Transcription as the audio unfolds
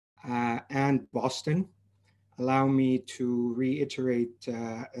and Boston. Allow me to reiterate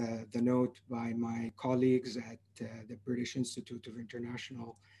the note by my colleagues at the British Institute of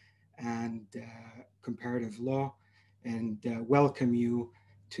International and Comparative Law, and welcome you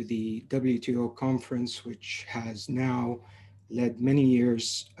to the WTO conference, which has now led many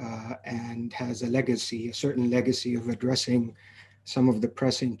years and has a legacy, a certain legacy of addressing some of the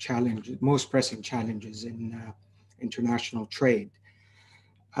pressing challenges, most pressing challenges in international trade.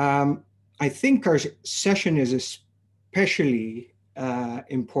 I think our session is especially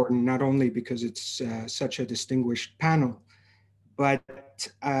important, not only because it's such a distinguished panel, but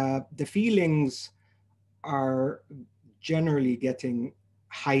the feelings are generally getting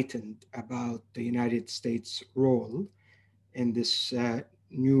heightened about the United States' role in this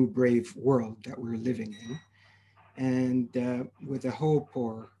new brave world that we're living in. And with a hope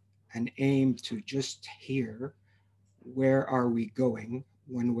or an aim to just hear where are we going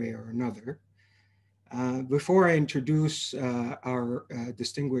one way or another. Before I introduce our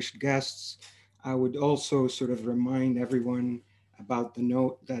distinguished guests, I would also sort of remind everyone about the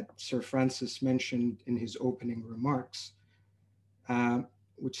note that Sir Francis mentioned in his opening remarks,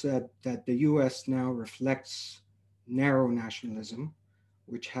 which said that the US now reflects narrow nationalism,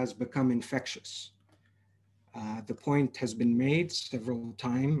 which has become infectious. The point has been made several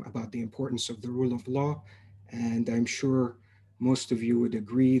times about the importance of the rule of law, and I'm sure most of you would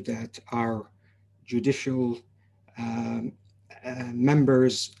agree that our judicial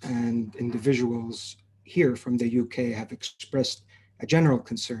members and individuals here from the UK have expressed a general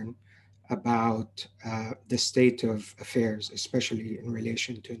concern about the state of affairs, especially in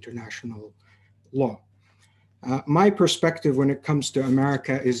relation to international law. My perspective when it comes to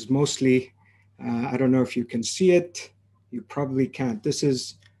America is mostly, I don't know if you can see it, you probably can't. This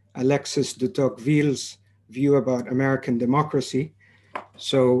is Alexis de Tocqueville's view about American democracy.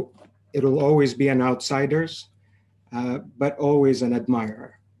 So it'll always be an outsider's, but always an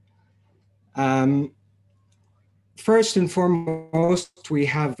admirer. First and foremost, we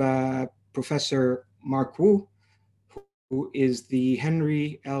have Professor Mark Wu, who is the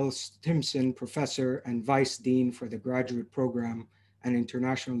Henry L. Stimson Professor and Vice Dean for the Graduate Program and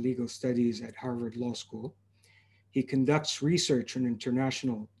International Legal Studies at Harvard Law School. He conducts research on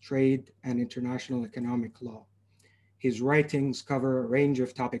international trade and international economic law. His writings cover a range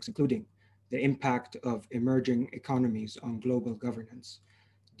of topics, including the impact of emerging economies on global governance,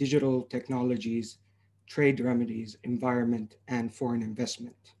 digital technologies, trade remedies, environment, and foreign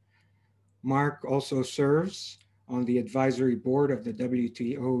investment. Mark also serves on the advisory board of the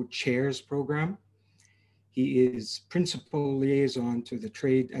WTO Chairs Program. He is principal liaison to the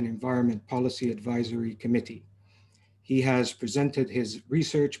Trade and Environment Policy Advisory Committee. He has presented his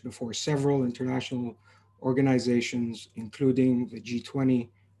research before several international organizations, including the G20,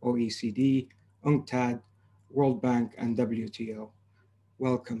 OECD, UNCTAD, World Bank, and WTO.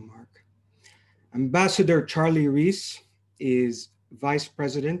 Welcome, Mark. Ambassador Charlie Rees is Vice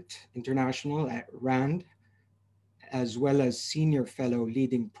President International at RAND, as well as Senior Fellow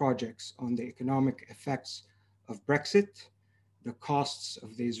leading projects on the economic effects of Brexit, the costs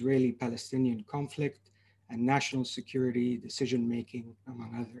of the Israeli-Palestinian conflict, and national security decision-making,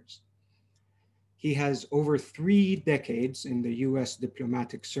 among others. He has over 3 decades in the US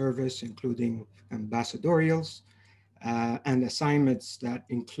diplomatic service, including ambassadorials and assignments that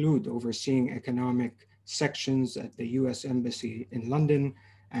include overseeing economic sections at the US Embassy in London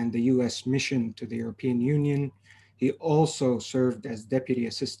and the US Mission to the European Union. He also served as Deputy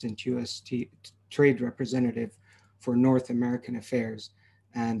Assistant US Trade Representative for North American Affairs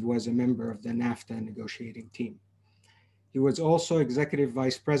and was a member of the NAFTA negotiating team. He was also Executive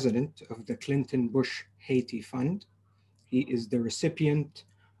Vice President of the Clinton-Bush Haiti Fund. He is the recipient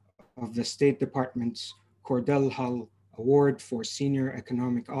of the State Department's Cordell Hull Award for Senior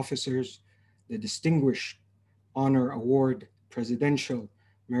Economic Officers, the Distinguished Honor Award, Presidential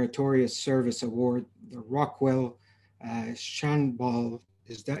Meritorious Service Award, the Rockwell Shanball,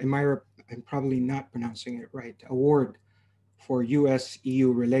 I'm probably not pronouncing it right, Award for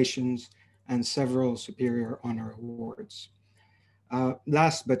US-EU Relations, and several Superior Honor Awards.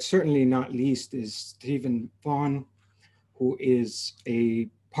 Last but certainly not least is Stephen Vaughn, who is a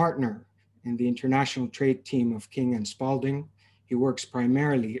partner in the international trade team of King and Spalding. He works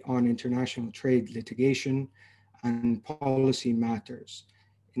primarily on international trade litigation and policy matters.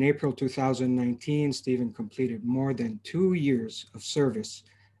 In April 2019, Stephen completed more than 2 years of service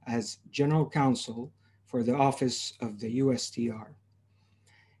as General Counsel for the Office of the USTR.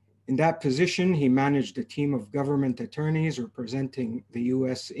 In that position, he managed a team of government attorneys representing the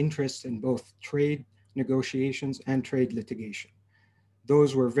US interests in both trade negotiations and trade litigation.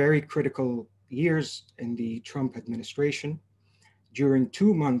 Those were very critical years in the Trump administration. During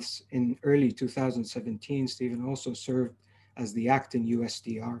 2 months in early 2017, Stephen also served as the acting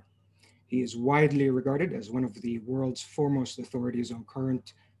USTR. He is widely regarded as one of the world's foremost authorities on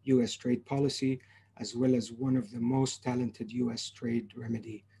current US trade policy, as well as one of the most talented US trade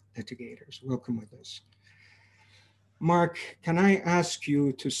remedy litigators. Welcome with us. Mark, can I ask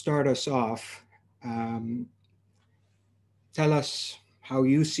you to start us off? Tell us how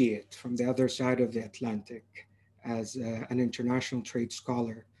you see it from the other side of the Atlantic as an international trade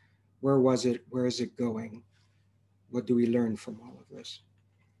scholar. Where was it? Where is it going? What do we learn from all of this?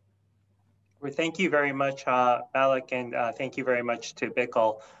 Well, thank you very much, Malik, and thank you very much to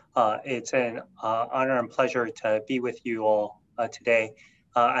BIICL. It's an honor and pleasure to be with you all today.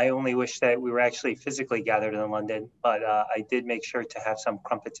 I only wish that we were actually physically gathered in London, but I did make sure to have some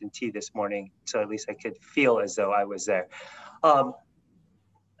crumpets and tea this morning, so at least I could feel as though I was there.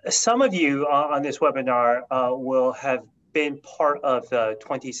 Some of you on this webinar will have been part of the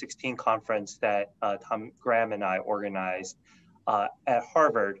 2016 conference that Tom Graham and I organized at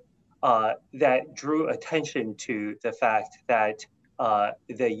Harvard that drew attention to the fact that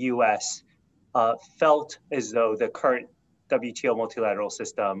the US felt as though the current WTO multilateral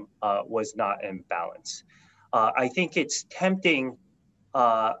system was not in balance. I think it's tempting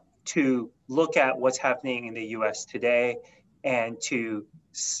to look at what's happening in the US today and to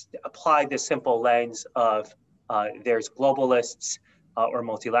apply the simple lens of there's globalists or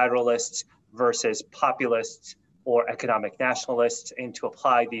multilateralists versus populists or economic nationalists, and to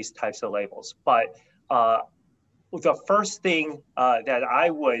apply these types of labels. But the first thing that I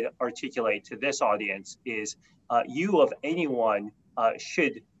would articulate to this audience is you of anyone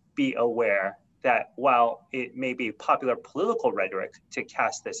should be aware that while it may be popular political rhetoric to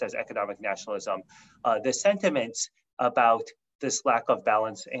cast this as economic nationalism, the sentiments about this lack of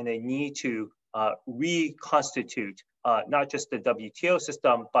balance and a need to reconstitute not just the WTO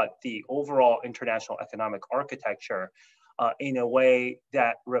system, but the overall international economic architecture in a way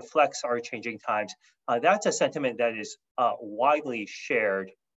that reflects our changing times. That's a sentiment that is widely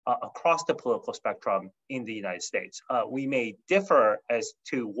shared across the political spectrum in the United States. We may differ as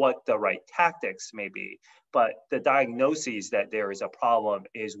to what the right tactics may be, but the diagnosis that there is a problem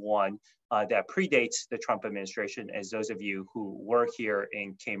is one that predates the Trump administration, as those of you who were here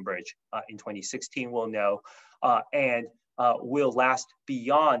in Cambridge in 2016 will know, and will last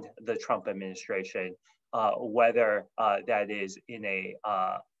beyond the Trump administration, whether that is in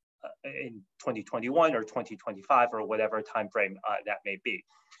 2021 or 2025 or whatever timeframe that may be.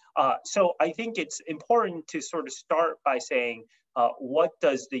 So I think it's important to sort of start by saying, what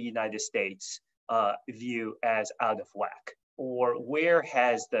does the United States view as out of whack? Or where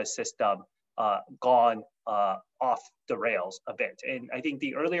has the system gone off the rails a bit? And I think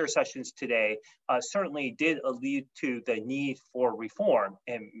the earlier sessions today certainly did allude to the need for reform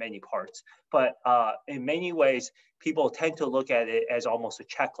in many parts, but in many ways, people tend to look at it as almost a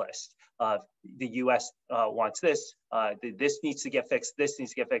checklist of the US wants this, this needs to get fixed, this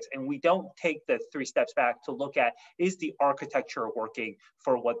needs to get fixed. And we don't take the 3 steps back to look at, is the architecture working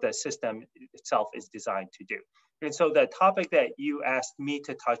for what the system itself is designed to do? And so the topic that you asked me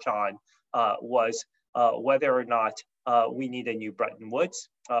to touch on was whether or not we need a new Bretton Woods,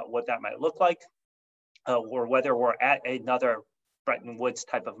 what that might look like, or whether we're at another Bretton Woods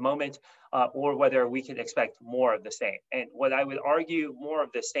type of moment, or whether we can expect more of the same. And what I would argue more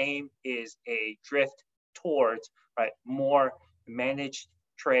of the same is a drift towards more managed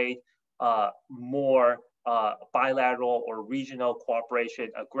trade, more bilateral or regional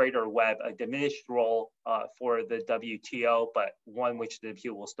cooperation, a greater web, a diminished role for the WTO, but one which the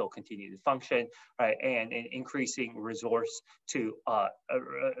WTO will still continue to function, right? And an increasing resort to other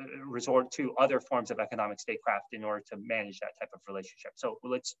forms of economic statecraft in order to manage that type of relationship. So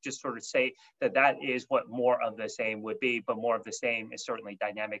let's just sort of say that that is what more of the same would be, but more of the same is certainly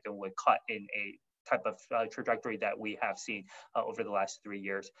dynamic and would cut in a type of trajectory that we have seen over the last 3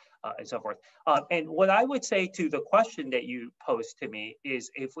 years and so forth. And what I would say to the question that you posed to me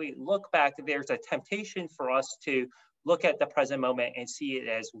is, if we look back, there's a temptation for us to look at the present moment and see it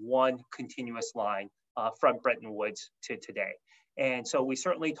as one continuous line from Bretton Woods to today. And so we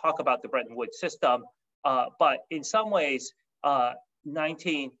certainly talk about the Bretton Woods system, but in some ways,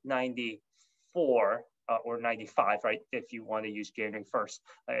 1994, or 95, right, if you want to use January 1st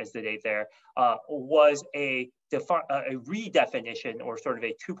as the date there, was a redefinition or sort of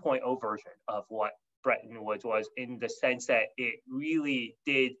a 2.0 version of what Bretton Woods was, in the sense that it really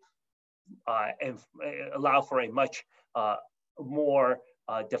did allow for a much more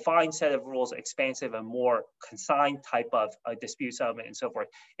defined set of rules, expansive and more consigned type of dispute settlement and so forth.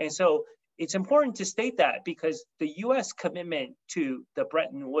 And so it's important to state that because the US commitment to the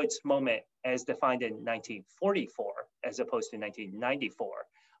Bretton Woods moment as defined in 1944, as opposed to 1994,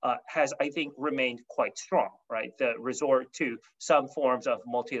 has, I think, remained quite strong, right? The resort to some forms of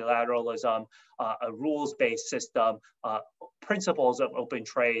multilateralism, a rules-based system, principles of open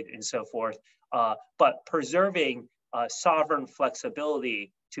trade and so forth, but preserving sovereign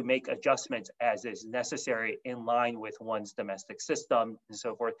flexibility to make adjustments as is necessary in line with one's domestic system and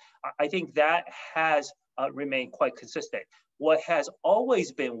so forth. I think that has remained quite consistent. What has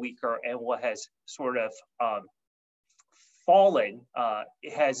always been weaker and what has sort of fallen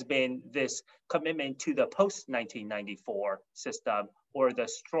has been this commitment to the post-1994 system, or the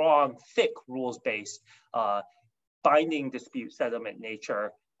strong, thick rules-based binding dispute settlement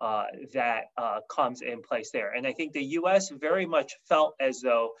nature that comes in place there. And I think the US very much felt as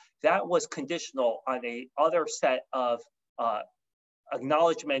though that was conditional on a other set of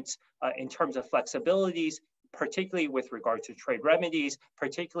acknowledgements in terms of flexibilities, particularly with regard to trade remedies,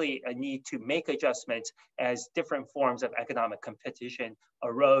 particularly a need to make adjustments as different forms of economic competition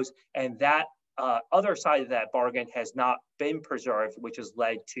arose. And that other side of that bargain has not been preserved, which has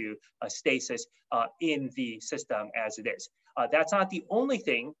led to a stasis in the system as it is. That's not the only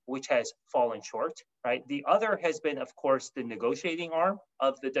thing which has fallen short, right? The other has been, of course, the negotiating arm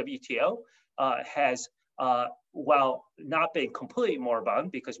of the WTO has, while not been completely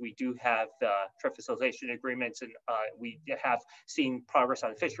moribund, because we do have the trade facilitation agreements and we have seen progress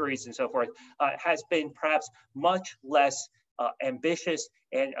on fisheries and so forth, has been perhaps much less ambitious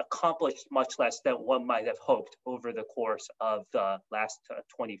and accomplished much less than one might have hoped over the course of the last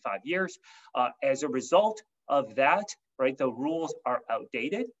 25 years. As a result of that, right, the rules are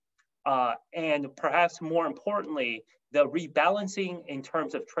outdated. And perhaps more importantly, the rebalancing in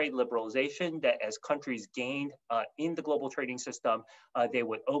terms of trade liberalization, that as countries gained in the global trading system, they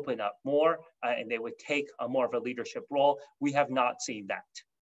would open up more and they would take a more of a leadership role. We have not seen that.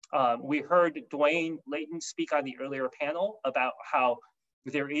 We heard Dwayne Layton speak on the earlier panel about how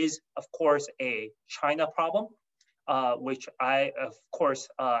there is, of course, a China problem, which I, of course,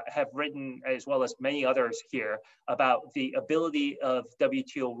 have written, as well as many others here, about the ability of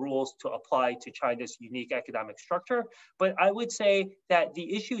WTO rules to apply to China's unique economic structure. But I would say that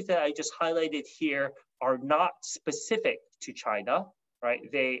the issues that I just highlighted here are not specific to China, right?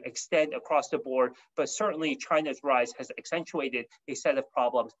 They extend across the board, but certainly China's rise has accentuated a set of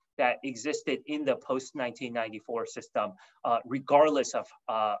problems that existed in the post-1994 system, regardless of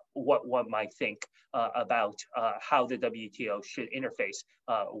what one might think about how the WTO should interface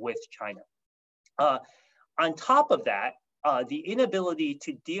with China. On top of that, the inability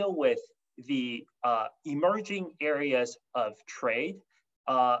to deal with the emerging areas of trade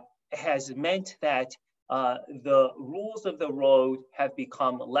has meant that the rules of the road have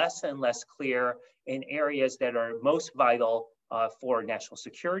become less and less clear in areas that are most vital for national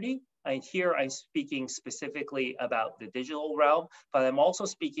security. And here I'm speaking specifically about the digital realm, but I'm also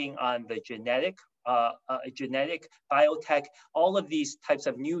speaking on the genetic, biotech, all of these types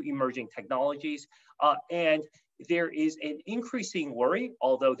of new emerging technologies. And there is an increasing worry,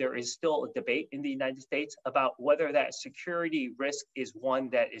 although there is still a debate in the United States about whether that security risk is one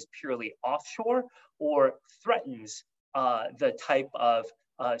that is purely offshore or threatens the type of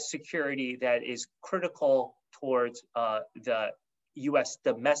security that is critical towards the US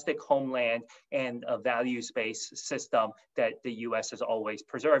domestic homeland and a values-based system that the US has always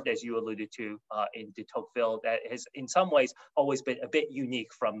preserved, as you alluded to in de Tocqueville, that has in some ways always been a bit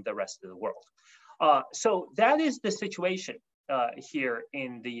unique from the rest of the world. So that is the situation here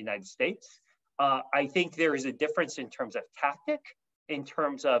in the United States. I think there is a difference in terms of tactic, in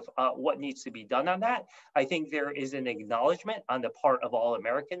terms of what needs to be done on that. I think there is an acknowledgement on the part of all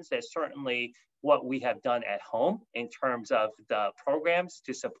Americans that certainly what we have done at home in terms of the programs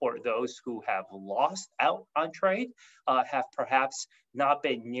to support those who have lost out on trade have perhaps not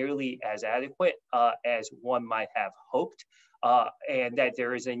been nearly as adequate as one might have hoped. And that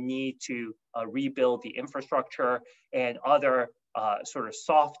there is a need to rebuild the infrastructure and other sort of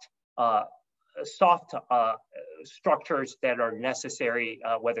soft structures that are necessary,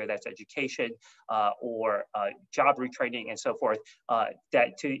 whether that's education or job retraining and so forth,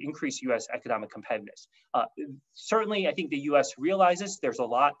 that to increase US economic competitiveness. Certainly, I think the US realizes there's a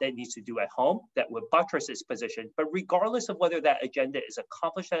lot that needs to do at home that would buttress its position, but regardless of whether that agenda is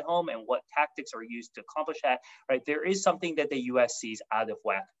accomplished at home and what tactics are used to accomplish that, right, there is something that the US sees out of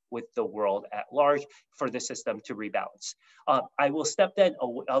whack with the world at large for the system to rebalance. I will step then,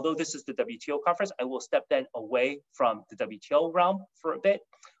 although this is the WTO conference, I will step then away from the WTO realm for a bit.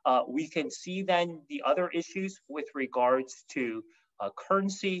 We can see then the other issues with regards to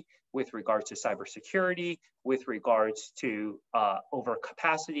currency, with regards to cybersecurity, with regards to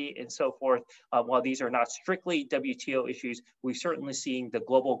overcapacity and so forth. While these are not strictly WTO issues, we're certainly seeing the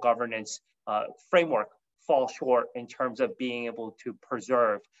global governance framework fall short in terms of being able to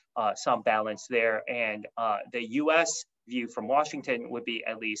preserve some balance there. And the US view from Washington would be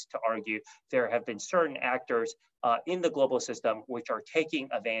at least to argue there have been certain actors in the global system which are taking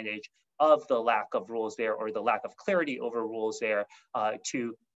advantage of the lack of rules there or the lack of clarity over rules there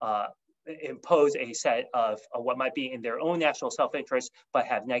to impose a set of what might be in their own national self-interest, but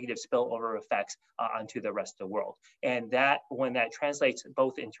have negative spillover effects onto the rest of the world. And that, when that translates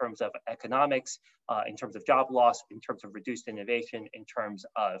both in terms of economics, in terms of job loss, in terms of reduced innovation, in terms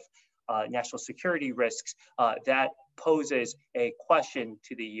of national security risks, that poses a question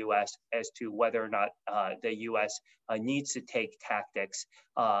to the US as to whether or not the US needs to take tactics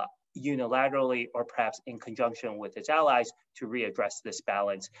unilaterally or perhaps in conjunction with its allies to readdress this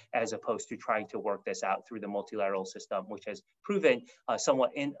balance, as opposed to trying to work this out through the multilateral system, which has proven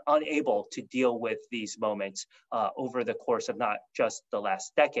somewhat unable to deal with these moments over the course of not just the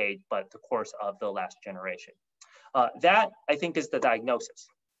last decade, but the course of the last generation. That, I think, is the diagnosis.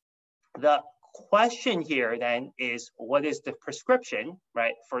 The question here then is, what is the prescription,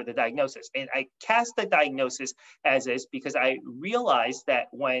 right, for the diagnosis? And I cast the diagnosis as is because I realize that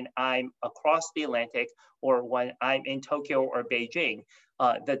when I'm across the Atlantic or when I'm in Tokyo or Beijing,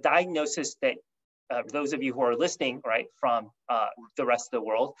 the diagnosis that those of you who are listening, right, from the rest of the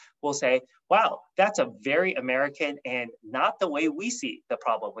world will say, wow, that's a very American and not the way we see the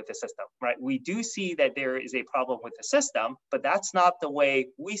problem with the system, right? We do see that there is a problem with the system, but that's not the way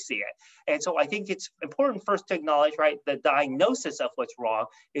we see it. And so I think it's important first to acknowledge, right, the diagnosis of what's wrong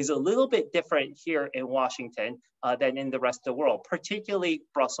is a little bit different here in Washington than in the rest of the world, particularly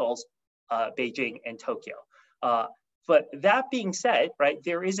Brussels, Beijing, and Tokyo. But that being said, right,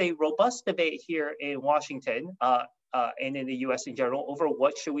 there is a robust debate here in Washington and in the US in general over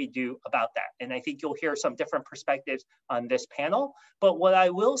what should we do about that. And I think you'll hear some different perspectives on this panel. But what I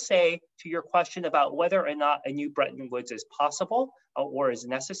will say to your question about whether or not a new Bretton Woods is possible or is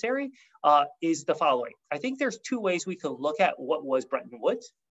necessary is the following. I think there's two ways we could look at what was Bretton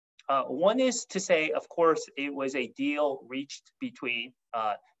Woods. One is to say, of course, it was a deal reached between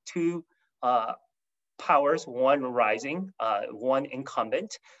two powers, one rising, one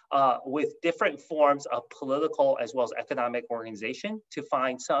incumbent, with different forms of political as well as economic organization to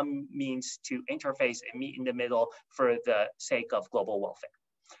find some means to interface and meet in the middle for the sake of global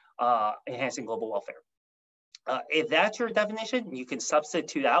welfare, enhancing global welfare. If that's your definition, you can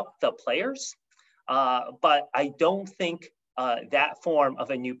substitute out the players, but I don't think that form of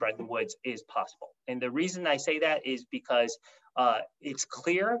a new Bretton Woods is possible. And the reason I say that is because it's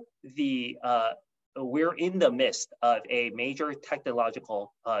clear we're in the midst of a major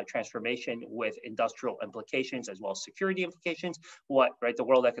technological transformation with industrial implications as well as security implications, what the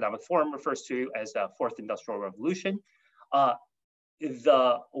World Economic Forum refers to as the fourth industrial revolution.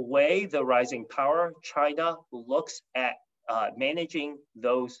 The way the rising power, China, looks at managing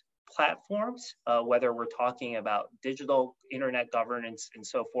those platforms, whether we're talking about digital internet governance and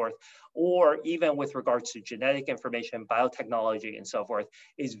so forth, or even with regards to genetic information, biotechnology and so forth,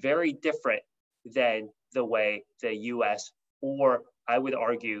 is very different than the way the US, or I would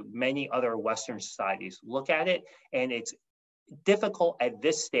argue many other Western societies look at it. And it's difficult at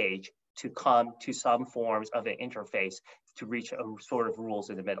this stage to come to some forms of an interface to reach a sort of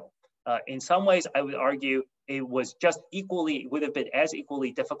rules in the middle. In some ways, I would argue it was just equally, would have been as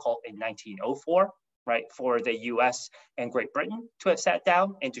equally difficult in 1904, right, for the US and Great Britain to have sat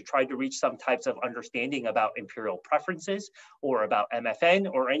down and to try to reach some types of understanding about imperial preferences or about MFN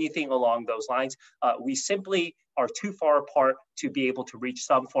or anything along those lines. We simply are too far apart to be able to reach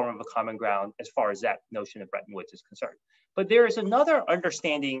some form of a common ground as far as that notion of Bretton Woods is concerned. But there is another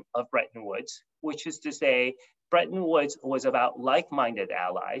understanding of Bretton Woods, which is to say Bretton Woods was about like-minded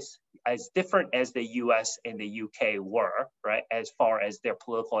allies, as different as the US and the UK were, right, as far as their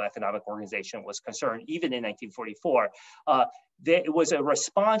political and economic organization was concerned, even in 1944. It was a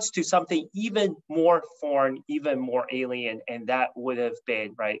response to something even more foreign, even more alien, and that would have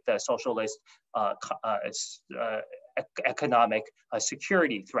been, right, the socialist economic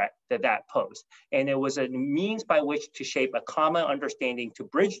security threat that posed. And it was a means by which to shape a common understanding to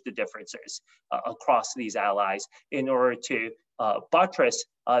bridge the differences across these allies in order to buttress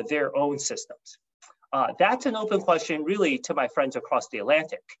their own systems. That's an open question really to my friends across the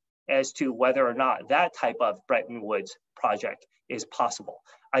Atlantic, as to whether or not that type of Bretton Woods project is possible.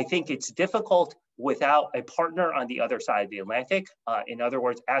 I think it's difficult without a partner on the other side of the Atlantic. In other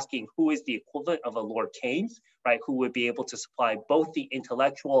words, asking who is the equivalent of a Lord Keynes, right? Who would be able to supply both the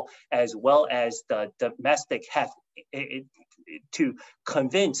intellectual as well as the domestic heft to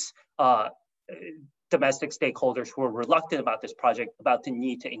convince domestic stakeholders who are reluctant about this project about the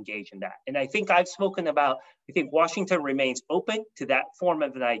need to engage in that. And I think I've spoken about, I think Washington remains open to that form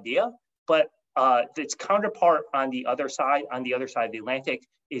of an idea, but its counterpart on the other side of the Atlantic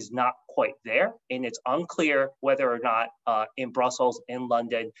is not quite there. And it's unclear whether or not in Brussels, in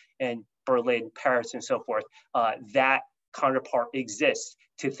London, and Berlin, Paris, and so forth, that counterpart exists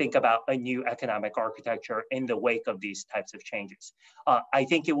to think about a new economic architecture in the wake of these types of changes. I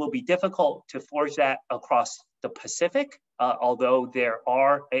think it will be difficult to forge that across the Pacific, although there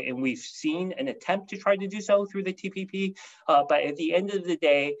are, and we've seen an attempt to try to do so through the TPP, but at the end of the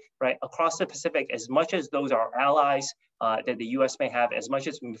day, right, across the Pacific, as much as those are allies that the US may have, as much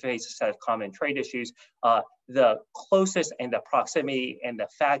as we face a set of common trade issues, the closest and the proximity and the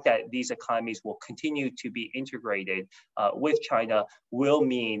fact that these economies will continue to be integrated with China will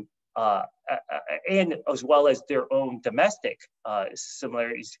mean, and as well as their own domestic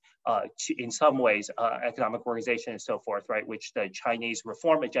similarities in some ways, economic organization and so forth, right, which the Chinese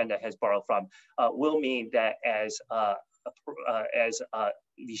reform agenda has borrowed from, will mean that as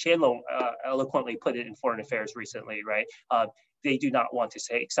Li Xianlong eloquently put it in Foreign Affairs recently, right, they do not want to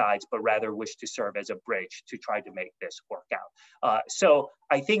take sides, but rather wish to serve as a bridge to try to make this work out. So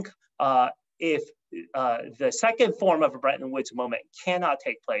I think if the second form of a Bretton Woods moment cannot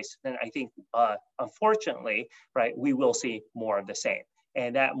take place, then I think, unfortunately, right, we will see more of the same.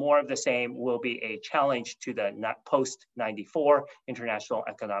 And that more of the same will be a challenge to the post-94 international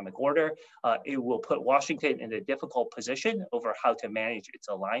economic order. It will put Washington in a difficult position over how to manage its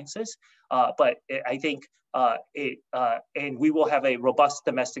alliances. But I think, and we will have a robust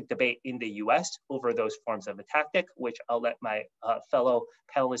domestic debate in the US over those forms of a tactic, which I'll let my fellow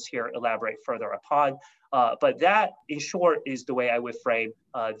panelists here elaborate further upon. But that, in short, is the way I would frame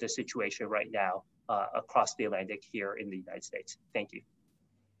the situation right now across the Atlantic here in the United States. Thank you.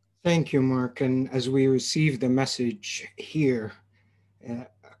 Thank you, Mark. And as we receive the message here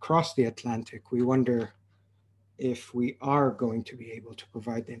across the Atlantic, we wonder if we are going to be able to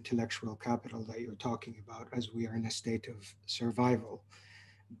provide the intellectual capital that you're talking about, as we are in a state of survival.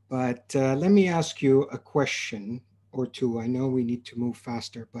 But let me ask you a question or two. I know we need to move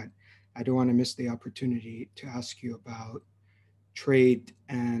faster, but I don't want to miss the opportunity to ask you about trade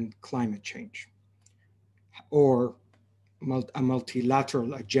and climate change, or a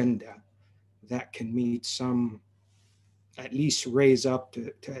multilateral agenda that can meet some, at least raise up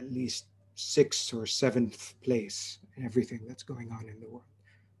to at least 6th or 7th place in everything that's going on in the world.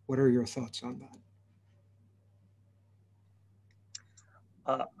 What are your thoughts on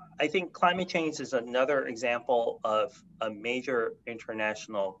that? I think climate change is another example of a major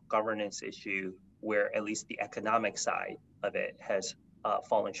international governance issue where at least the economic side of it has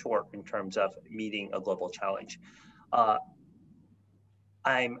fallen short in terms of meeting a global challenge.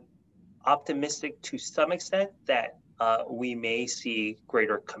 I'm optimistic to some extent that we may see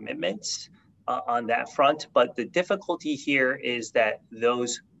greater commitments on that front, but the difficulty here is that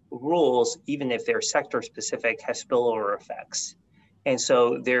those rules, even if they're sector specific, have spillover effects. And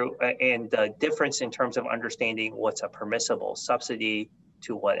so and the difference in terms of understanding what's a permissible subsidy,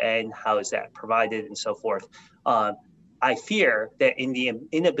 to what end, how is that provided, and so forth. I fear that in the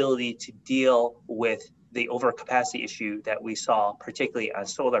inability to deal with the overcapacity issue that we saw, particularly on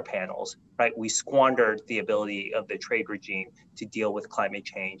solar panels, right? We squandered the ability of the trade regime to deal with climate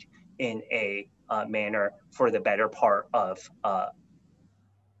change in a manner for the better part of, I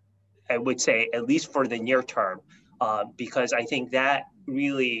would say, at least for the near term, because I think that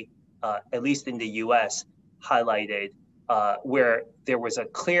really, at least in the US, highlighted where there was a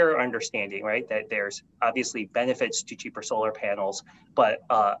clear understanding, right, that there's obviously benefits to cheaper solar panels, but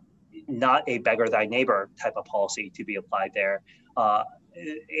not a beggar thy neighbor type of policy to be applied there,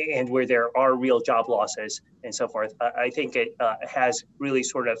 and where there are real job losses and so forth. I think it has really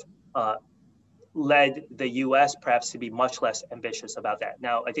sort of led the US perhaps to be much less ambitious about that.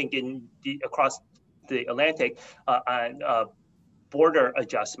 Now, I think across the Atlantic on border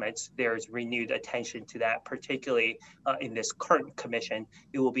adjustments, there's renewed attention to that, particularly in this current commission.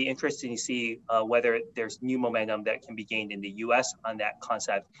 It will be interesting to see whether there's new momentum that can be gained in the US on that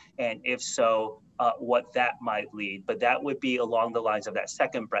concept, and if so, what that might lead. But that would be along the lines of that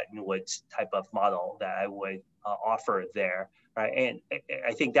second Bretton Woods type of model that I would offer there. right? And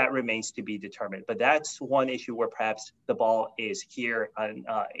I think that remains to be determined. But that's one issue where perhaps the ball is here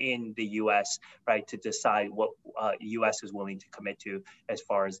in the U.S., right, to decide what U.S. is willing to commit to as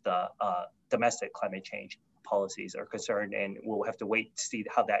far as the domestic climate change policies are concerned. And we'll have to wait to see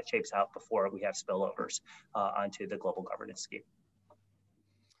how that shapes out before we have spillovers onto the global governance scheme.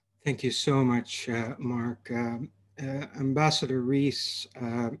 Thank you so much, Mark. Ambassador Rees,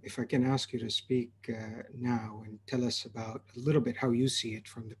 if I can ask you to speak now and tell us about a little bit how you see it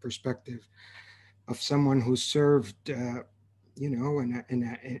from the perspective of someone who served, you know,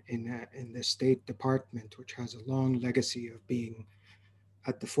 in the State Department, which has a long legacy of being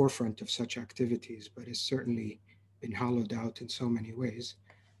at the forefront of such activities, but has certainly been hollowed out in so many ways.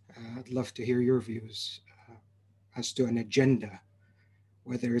 I'd love to hear your views as to an agenda,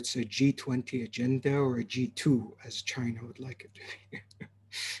 whether it's a G20 agenda or a G2, as China would like it to be.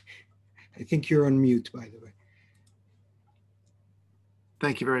 I think you're on mute, by the way.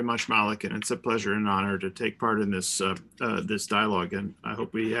 Thank you very much, Malik, and it's a pleasure and honor to take part in this this dialogue. And I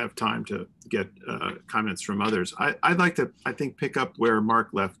hope we have time to get comments from others. I'd like to, I think, pick up where Mark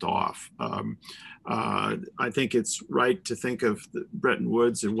left off. I think it's right to think of Bretton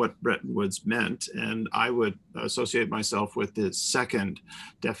Woods and what Bretton Woods meant, and I would associate myself with the second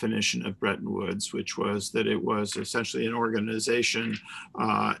definition of Bretton Woods, which was that it was essentially an organization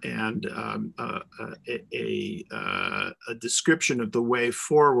and a description of the way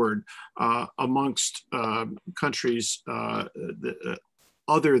forward amongst countries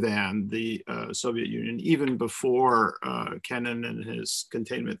other than the Soviet Union, even before Kennan and his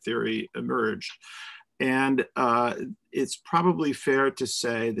containment theory emerged. And it's probably fair to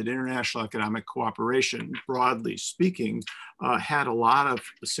say that international economic cooperation, broadly speaking, had a lot of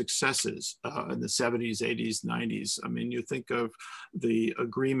successes in the 70s, 80s, 90s. I mean, you think of the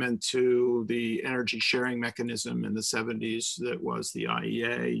agreement to the energy sharing mechanism in the 70s that was the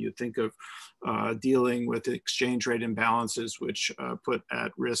IEA. You think of dealing with exchange rate imbalances, which put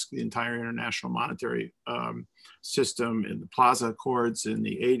at risk the entire international monetary system in the Plaza Accords in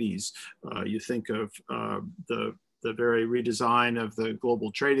the 80s. You think of the very redesign of the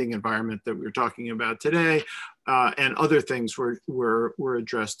global trading environment that we're talking about today, and other things were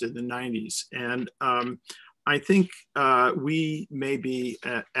addressed in the 90s. And I think we may be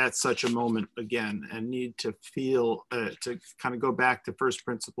at such a moment again and need to feel, to kind of go back to first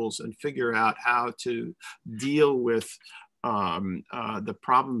principles and figure out how to deal with the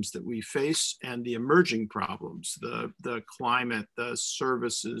problems that we face and the emerging problems, the climate, the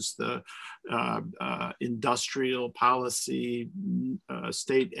services, the industrial policy,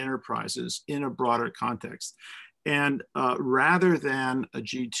 state enterprises in a broader context. And rather than a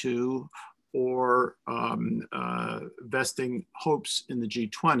G2 or vesting hopes in the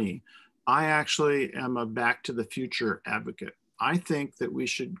G20, I actually am a back to the future advocate. I think that we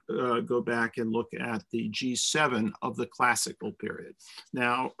should go back and look at the G7 of the classical period.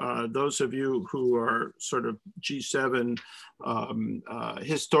 Now, those of you who are sort of G7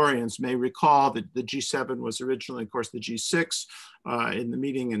 historians may recall that the G7 was originally, of course, the G6 in the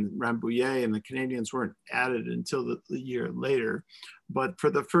meeting in Rambouillet, and the Canadians weren't added until the year later. But for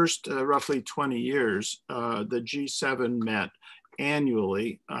the first roughly 20 years, the G7 met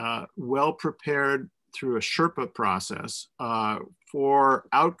annually, well prepared through a Sherpa process for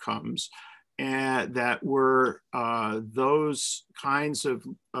outcomes and that were those kinds of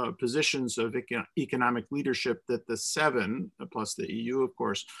positions of economic leadership that the seven, plus the EU, of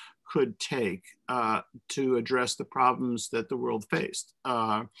course, could take to address the problems that the world faced.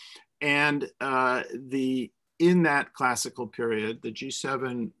 In that classical period, the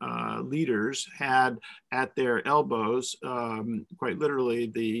G7 leaders had at their elbows, quite literally,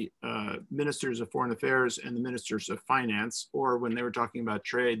 the ministers of foreign affairs and the ministers of finance, or when they were talking about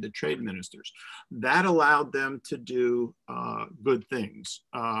trade, the trade ministers. That allowed them to do good things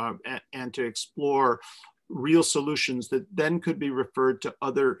and to explore real solutions that then could be referred to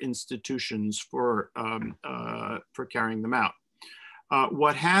other institutions for carrying them out.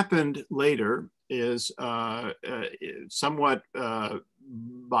 What happened later is somewhat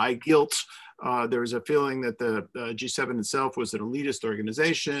by guilt. There was a feeling that the G7 itself was an elitist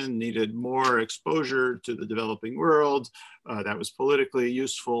organization, needed more exposure to the developing world. That was politically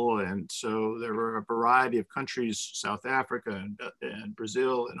useful. And so there were a variety of countries, South Africa and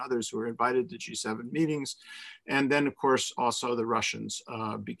Brazil and others, who were invited to G7 meetings. And then, of course, also the Russians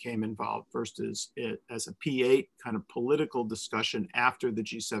became involved, first as a P8 kind of political discussion after the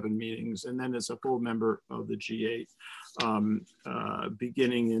G7 meetings, and then as a full member of the G8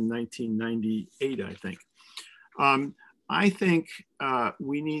 beginning in 1998, I think. I think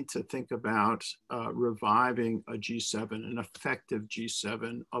we need to think about reviving a G7, an effective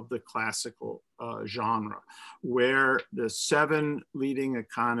G7 of the classical genre, where the 7 leading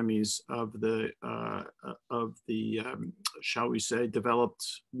economies of the shall we say, developed,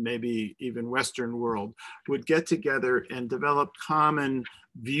 maybe even Western world, would get together and develop common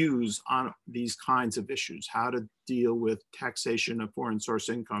views on these kinds of issues: how to deal with taxation of foreign source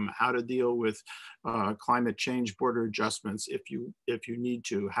income, how to deal with climate change border adjustments if you need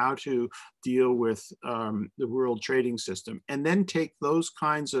to, how to deal with the world trading system, and then take those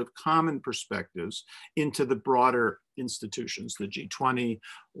kinds of common perspectives into the broader institutions, the G20,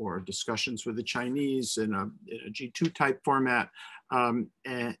 or discussions with the Chinese in a G2 type format, and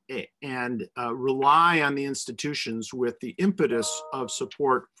rely on the institutions with the impetus of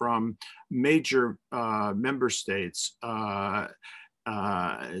support from major member states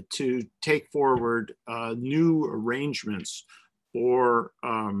to take forward new arrangements for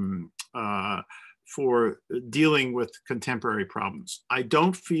dealing with contemporary problems. I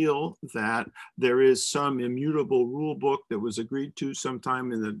don't feel that there is some immutable rule book that was agreed to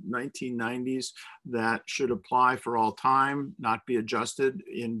sometime in the 1990s that should apply for all time, not be adjusted.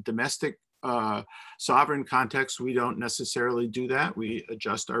 In domestic sovereign contexts, we don't necessarily do that. We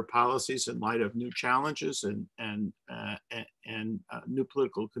adjust our policies in light of new challenges and new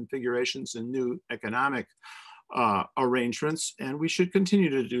political configurations and new economic arrangements, and we should continue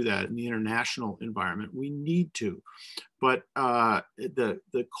to do that in the international environment. We need to, but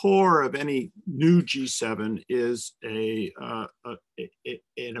the core of any new G7 is an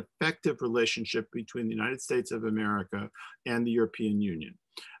effective relationship between the United States of America and the European Union.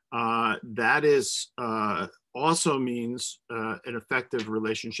 That is also means an effective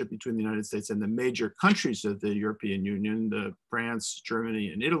relationship between the United States and the major countries of the European Union, the France,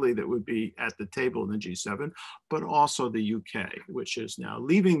 Germany, and Italy that would be at the table in the G7, but also the UK, which is now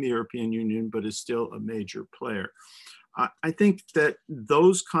leaving the European Union, but is still a major player. I think that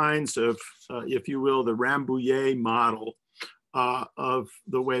those kinds of, if you will, the Rambouillet model of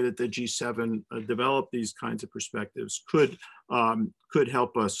the way that the G7 developed these kinds of perspectives could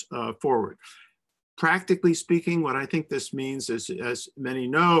help us forward. Practically speaking, what I think this means is, as many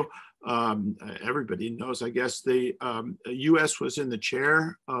know, everybody knows, I guess, the US was in the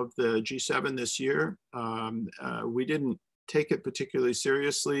chair of the G7 this year. We didn't take it particularly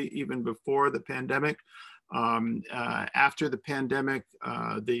seriously even before the pandemic. After the pandemic,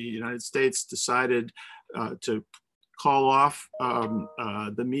 the United States decided to call off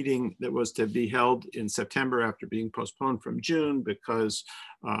the meeting that was to be held in September after being postponed from June because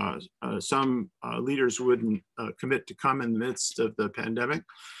some leaders wouldn't commit to come in the midst of the pandemic.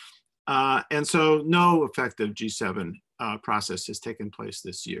 And so no effective G7 process has taken place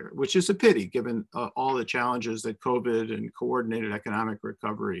this year, which is a pity given all the challenges that COVID and coordinated economic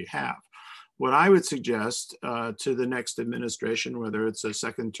recovery have. What I would suggest to the next administration, whether it's a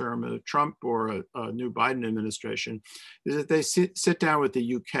second term of Trump or a new Biden administration, is that they sit down with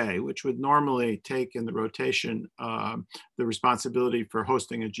the UK, which would normally take in the rotation the responsibility for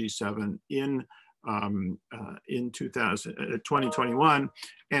hosting a G7 in 2021,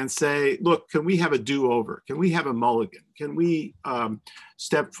 and say, look, can we have a do-over? Can we have a mulligan? Can we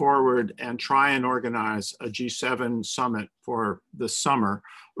step forward and try and organize a G7 summit for the summer,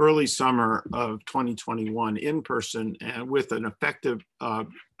 early summer of 2021 in person, and with an effective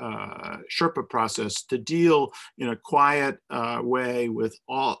Sherpa process to deal in a quiet way with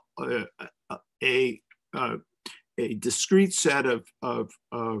all a discrete set of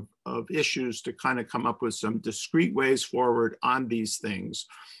issues to kind of come up with some discrete ways forward on these things,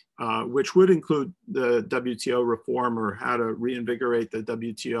 which would include the WTO reform or how to reinvigorate the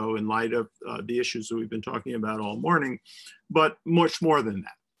WTO in light of the issues that we've been talking about all morning, but much more than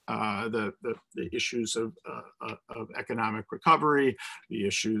that. The issues of economic recovery, the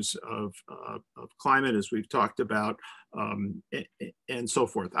issues of climate, as we've talked about, and so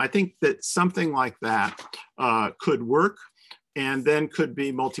forth. I think that something like that could work, and then could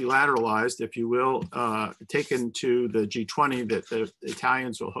be multilateralized, if you will, taken to the G20 that the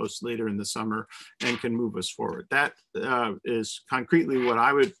Italians will host later in the summer and can move us forward. That is concretely what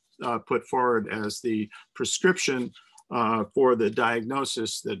I would put forward as the prescription for the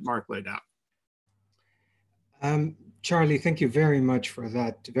diagnosis that Mark laid out. Charlie, thank you very much for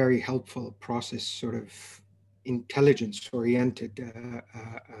that very helpful process, sort of intelligence-oriented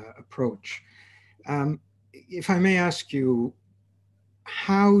approach. If I may ask you,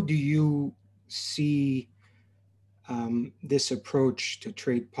 how do you see this approach to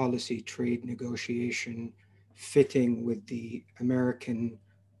trade policy, trade negotiation fitting with the American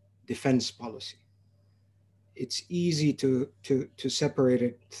defense policy? it's easy to separate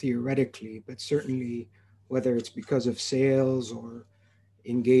it theoretically, but certainly whether it's because of sales or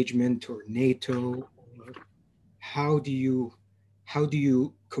engagement or NATO, how do you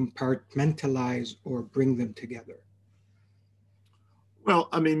compartmentalize or bring them together? Well,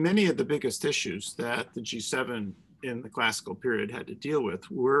 I mean, many of the biggest issues that the G7 in the classical period had to deal with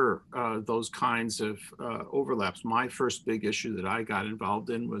were those kinds of overlaps. My first big issue that I got involved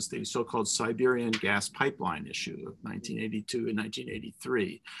in was the so-called Siberian gas pipeline issue of 1982 and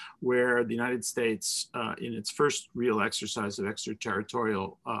 1983, where the United States, in its first real exercise of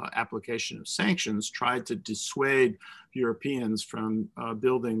extraterritorial application of sanctions, tried to dissuade Europeans from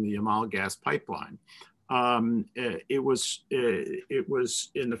building the Yamal gas pipeline. It was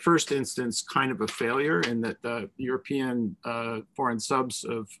in the first instance kind of a failure in that the European foreign subs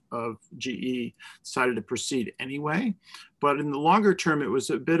of GE decided to proceed anyway. But in the longer term, it was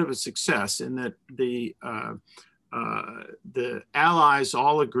a bit of a success in that the allies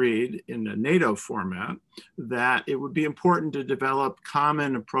all agreed in a NATO format that it would be important to develop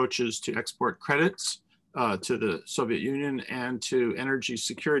common approaches to export credits to the Soviet Union and to energy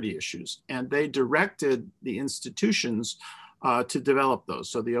security issues. And they directed the institutions to develop those.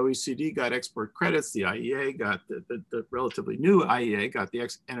 So the OECD got export credits, the IEA got the relatively new IEA got the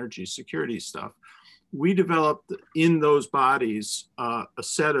energy security stuff. We developed in those bodies a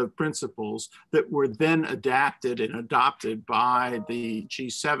set of principles that were then adapted and adopted by the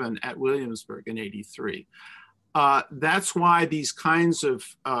G7 at Williamsburg in '83. That's why these kinds of,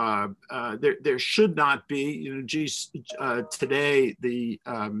 there should not be, today the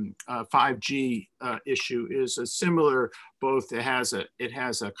 5G issue is a similar, both it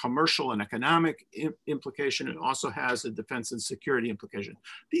has a commercial and economic implication. It also has a defense and security implication.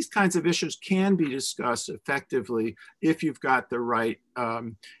 These kinds of issues can be discussed effectively if you've got the right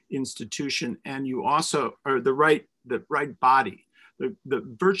institution and you also, or the right body. The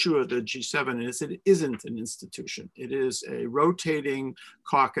virtue of the G7 is it isn't an institution. It is a rotating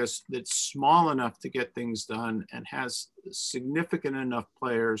caucus that's small enough to get things done and has significant enough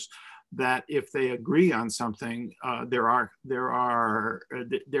players that if they agree on something, there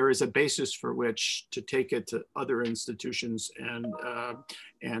is a basis for which to take it to other institutions and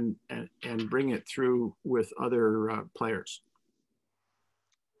bring it through with other players.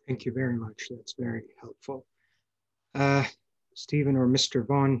 Thank you very much. That's very helpful. Stephen or Mr.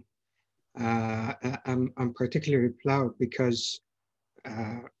 Vaughan, I'm particularly proud because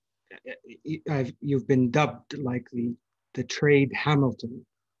you've been dubbed like the trade Hamilton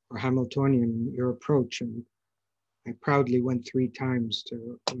or Hamiltonian in your approach, and I proudly went 3 times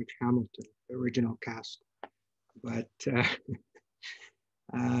to reach Hamilton, the original cast. But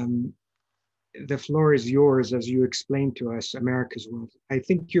the floor is yours as you explain to us America's world. I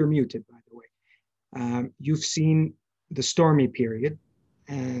think you're muted, by the way. You've seen the stormy period,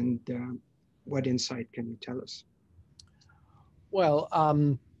 and what insight can you tell us? Well,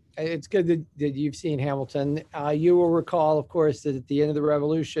 it's good that you've seen Hamilton. You will recall, of course, that at the end of the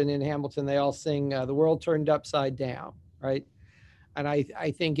revolution in Hamilton, they all sing "The World Turned Upside Down," right? And I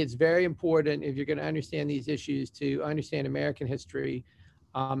think it's very important, if you're going to understand these issues, to understand American history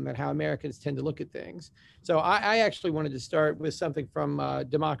and how Americans tend to look at things. So I actually wanted to start with something from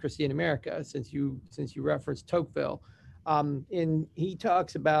Democracy in America, since you referenced Tocqueville. He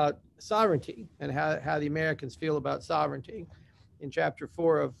talks about sovereignty and how the Americans feel about sovereignty in chapter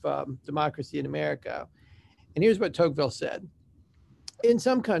 4 of Democracy in America. And here's what Tocqueville said. In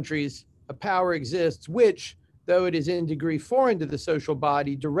some countries, a power exists which, though it is in degree foreign to the social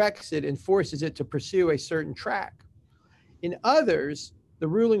body, directs it and forces it to pursue a certain track. In others, the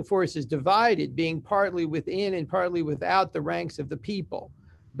ruling force is divided, being partly within and partly without the ranks of the people.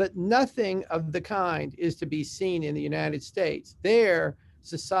 But nothing of the kind is to be seen in the United States. There,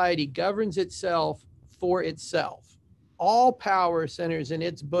 society governs itself for itself. All power centers in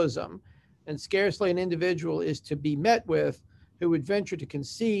its bosom, and scarcely an individual is to be met with who would venture to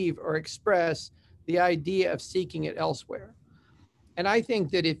conceive or express the idea of seeking it elsewhere. And I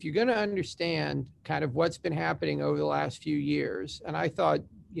think that if you're going to understand kind of what's been happening over the last few years, and I thought,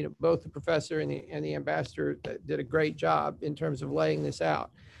 both the professor and the ambassador did a great job in terms of laying this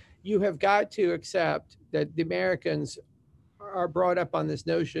out. You have got to accept that the Americans are brought up on this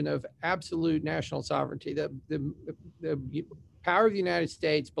notion of absolute national sovereignty. The power of the United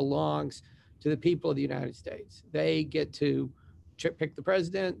States belongs to the people of the United States. They get to pick the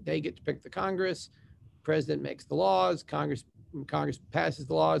president. They get to pick the Congress. The president makes the laws. Congress passes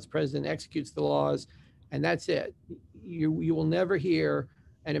the laws. The president executes the laws, and that's it. You will never hear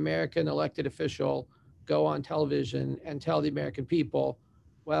an American elected official go on television and tell the American people,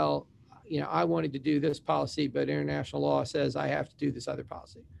 well, I wanted to do this policy, but international law says I have to do this other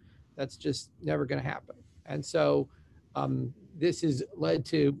policy. That's just never going to happen. And so this has led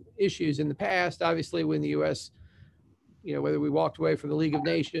to issues in the past, obviously, when the U.S., whether we walked away from the League of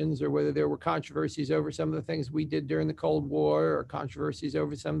Nations or whether there were controversies over some of the things we did during the Cold War or controversies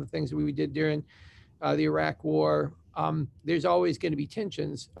over some of the things that we did during the Iraq War. There's always going to be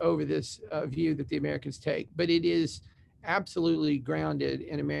tensions over this view that the Americans take, but it is absolutely grounded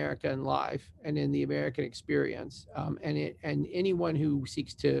in American life and in the American experience. And anyone who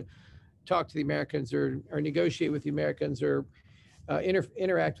seeks to talk to the Americans or negotiate with the Americans or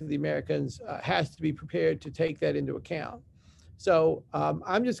interact with the Americans has to be prepared to take that into account. So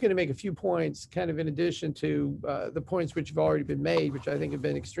I'm just going to make a few points kind of in addition to the points which have already been made, which I think have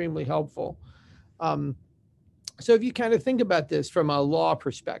been extremely helpful. So if you kind of think about this from a law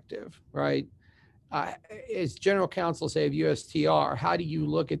perspective, right? As general counsel, say, of USTR, how do you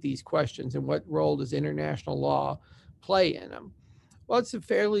look at these questions and what role does international law play in them? Well, it's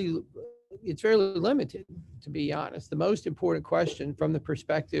fairly limited, to be honest. The most important question from the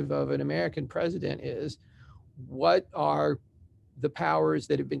perspective of an American president is, what are the powers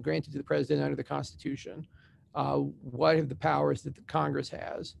that have been granted to the president under the Constitution? What are the powers that the Congress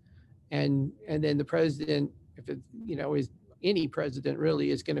has? And then the president, if it, is any president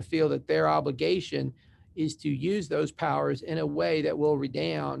really, is going to feel that their obligation is to use those powers in a way that will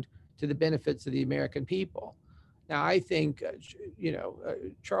redound to the benefits of the American people. Now, I think,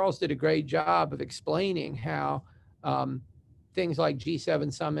 Charles did a great job of explaining how things like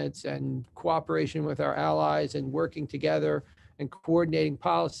G7 summits and cooperation with our allies and working together and coordinating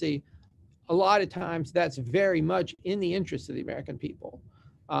policy, a lot of times that's very much in the interest of the American people.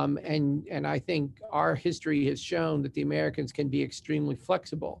 And I think our history has shown that the Americans can be extremely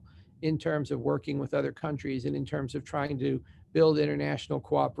flexible in terms of working with other countries and in terms of trying to build international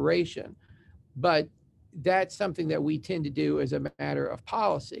cooperation. But that's something that we tend to do as a matter of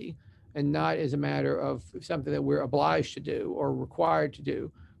policy and not as a matter of something that we're obliged to do or required to do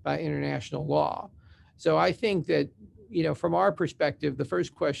by international law. So I think that, from our perspective, the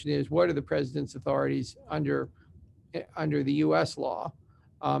first question is, what are the president's authorities under the U.S. law?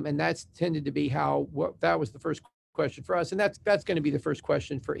 And that's tended to be that was the first question for us. And that's going to be the first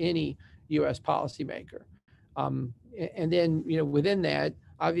question for any U.S. policymaker. And then, within that,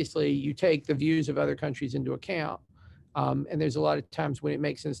 obviously, you take the views of other countries into account. And there's a lot of times when it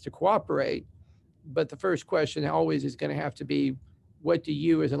makes sense to cooperate. But the first question always is going to have to be, what do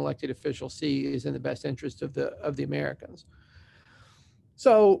you as an elected official see is in the best interest of the Americans?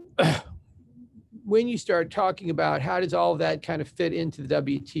 So when you start talking about how does all of that kind of fit into the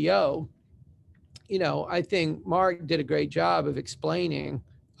WTO, I think Mark did a great job of explaining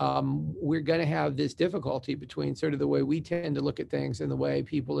we're going to have this difficulty between sort of the way we tend to look at things and the way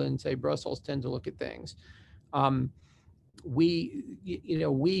people in, say, Brussels tend to look at things.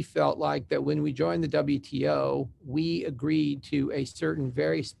 We felt like that when we joined the WTO, we agreed to a certain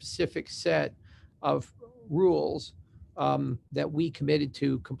very specific set of rules that we committed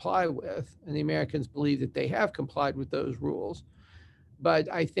to comply with, and the Americans believe that they have complied with those rules. But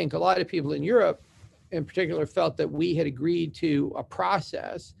I think a lot of people in Europe in particular felt that we had agreed to a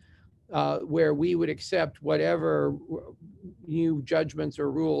process where we would accept whatever new judgments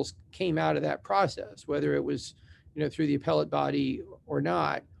or rules came out of that process, whether it was through the appellate body or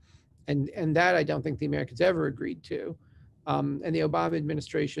not. And that I don't think the Americans ever agreed to. And the Obama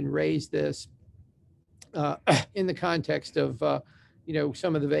administration raised this in the context of,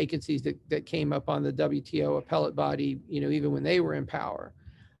 some of the vacancies that came up on the WTO appellate body, even when they were in power.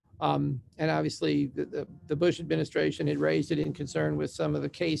 And obviously the Bush administration had raised it in concern with some of the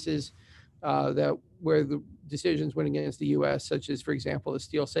cases where the decisions went against the US, such as, for example, the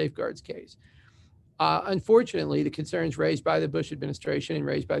steel safeguards case. Unfortunately, the concerns raised by the Bush administration and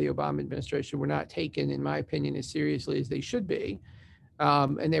raised by the Obama administration were not taken, in my opinion, as seriously as they should be.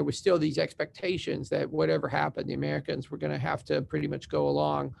 And there were still these expectations that whatever happened, the Americans were going to have to pretty much go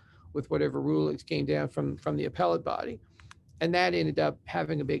along with whatever rulings came down from the appellate body. And that ended up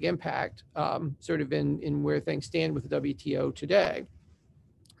having a big impact sort of in where things stand with the WTO today.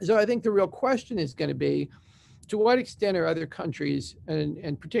 So I think the real question is going to be, to what extent are other countries,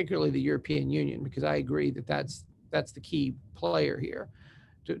 and particularly the European Union, because I agree that that's the key player here,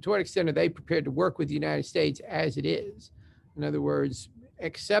 to what extent are they prepared to work with the United States as it is? In other words,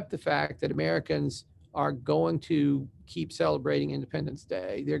 accept the fact that Americans are going to keep celebrating Independence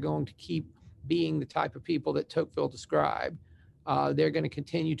Day. They're going to keep being the type of people that Tocqueville described. They're going to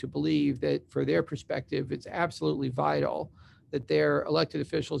continue to believe that, for their perspective, it's absolutely vital that their elected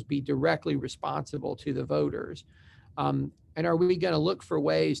officials be directly responsible to the voters. And are we going to look for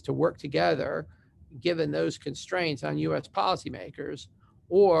ways to work together, given those constraints on US policymakers?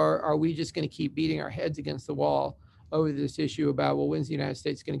 Or are we just going to keep beating our heads against the wall over this issue about, well, when's the United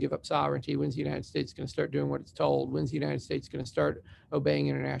States going to give up sovereignty? When's the United States going to start doing what it's told? When's the United States going to start obeying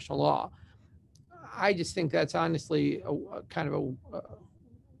international law? I just think that's honestly a kind of a,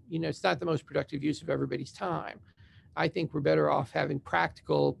 it's not the most productive use of everybody's time. I think we're better off having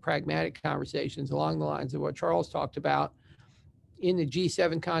practical, pragmatic conversations along the lines of what Charles talked about in the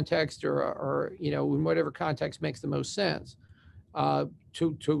G7 context, or in whatever context makes the most sense,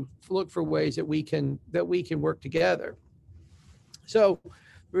 to look for ways that we can work together. So,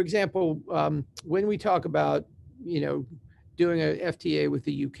 for example, when we talk about doing a FTA with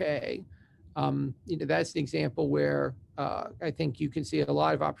the UK, that's an example where I think you can see a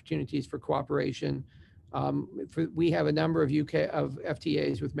lot of opportunities for cooperation. We have a number of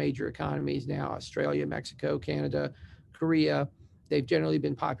FTAs with major economies now: Australia, Mexico, Canada, Korea. They've generally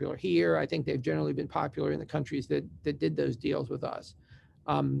been popular here. I think they've generally been popular in the countries that did those deals with us.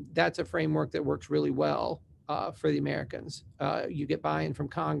 That's a framework that works really well for the Americans. You get buy-in from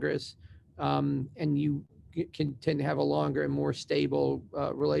Congress, and you can tend to have a longer and more stable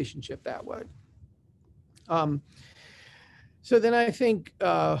relationship that way. So then I think,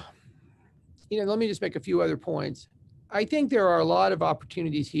 let me just make a few other points. I think there are a lot of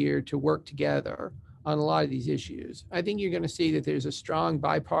opportunities here to work together on a lot of these issues. I think you're going to see that there's a strong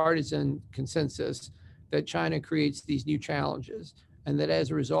bipartisan consensus that China creates these new challenges, and that as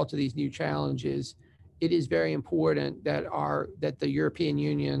a result of these new challenges, it is very important that the European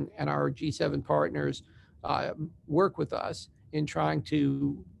Union and our G7 partners work with us in trying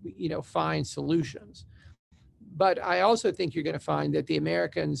to, find solutions. But I also think you're going to find that the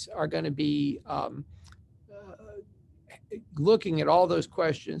Americans are going to be looking at all those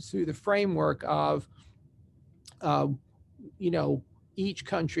questions through the framework of, each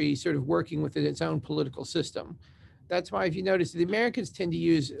country sort of working within its own political system. That's why, if you notice, the Americans tend to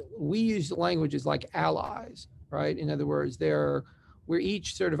use languages like allies, right? In other words, we're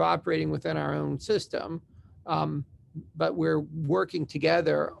each sort of operating within our own system, but we're working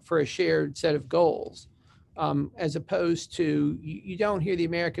together for a shared set of goals. As opposed to, you don't hear the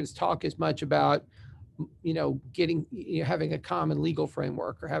Americans talk as much about, having a common legal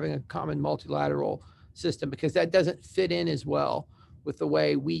framework or having a common multilateral system, because that doesn't fit in as well with the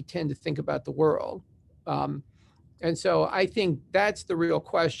way we tend to think about the world. And so I think that's the real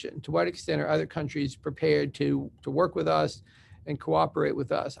question. To what extent are other countries prepared to work with us and cooperate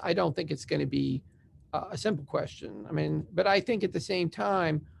with us? I don't think it's going to be a simple question. But I think at the same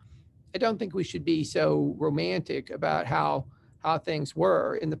time, I don't think we should be so romantic about how things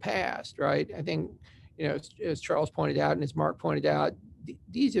were in the past, right? I think, as Charles pointed out and as Mark pointed out,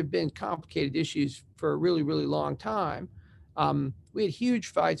 these have been complicated issues for a really, really long time. We had huge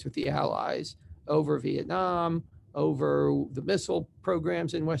fights with the Allies over Vietnam, over the missile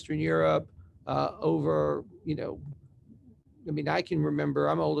programs in Western Europe, over, I can remember,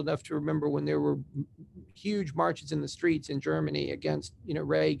 I'm old enough to remember when there were huge marches in the streets in Germany against,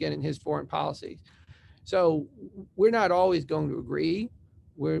 Reagan and his foreign policy. So we're not always going to agree.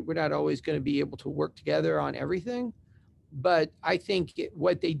 We're not always going to be able to work together on everything. But I think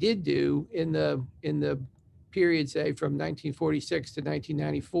what they did do in the period, say, from 1946 to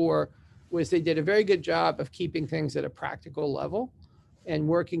 1994, was they did a very good job of keeping things at a practical level and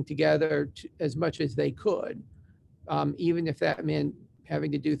working together as much as they could, even if that meant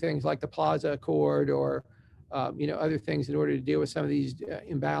having to do things like the Plaza Accord or other things in order to deal with some of these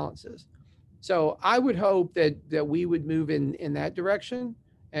imbalances. So I would hope that we would move in that direction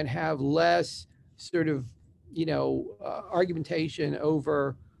and have less sort of argumentation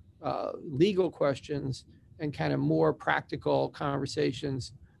over legal questions and kind of more practical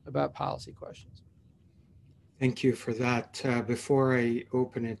conversations about policy questions. Thank you for that. Before I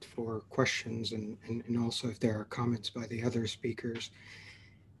open it for questions and also if there are comments by the other speakers,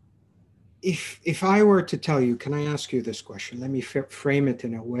 if I were to tell you, can I ask you this question? Let me frame it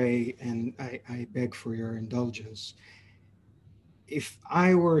in a way, and I beg for your indulgence. If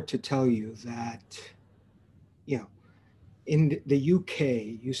I were to tell you that, in the UK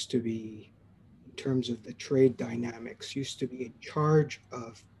used to be, in terms of the trade dynamics, used to be in charge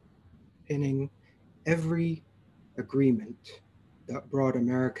of pinning every agreement that brought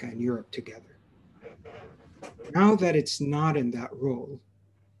America and Europe together. Now that it's not in that role,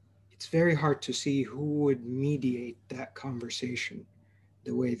 it's very hard to see who would mediate that conversation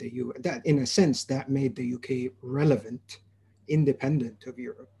the way that in a sense that made the UK relevant, independent of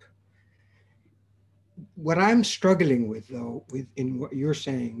Europe. What I'm struggling with, though, in what you're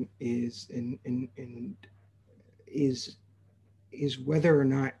saying is is whether or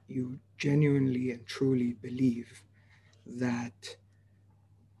not you genuinely and truly believe that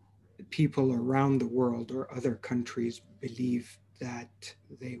people around the world or other countries believe that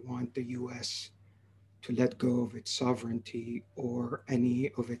they want the US to let go of its sovereignty or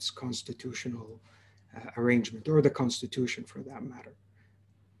any of its constitutional arrangement, or the Constitution for that matter.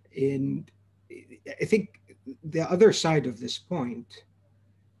 And I think the other side of this point,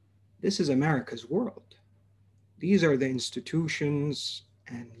 this is America's world. These are the institutions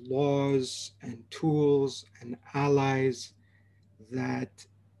and laws and tools and allies that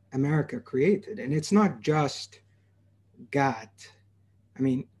America created. And it's not just GATT. I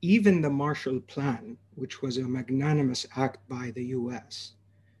mean, even the Marshall Plan, which was a magnanimous act by the US,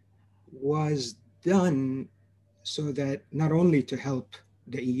 was done so that not only to help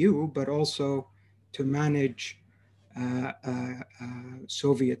the EU, but also to manage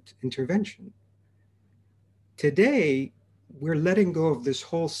Soviet intervention. Today, we're letting go of this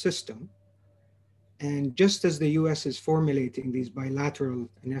whole system. And just as the US is formulating these bilateral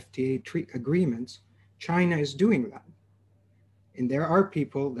and FTA agreements, China is doing that. And there are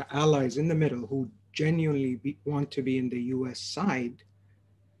people, the allies in the middle, who genuinely want to be in the US side,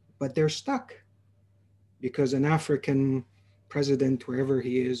 but they're stuck because an African president, wherever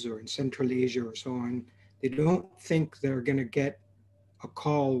he is, or in Central Asia or so on, they don't think they're going to get a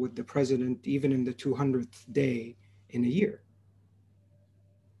call with the president even in the 200th day in a year.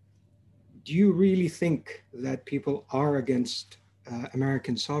 Do you really think that people are against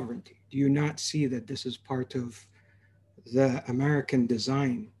American sovereignty? Do you not see that this is part of the American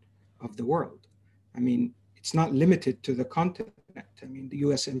design of the world? I mean, it's not limited to the continent. I mean, the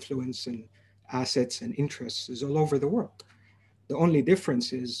US influence and assets and interests is all over the world. The only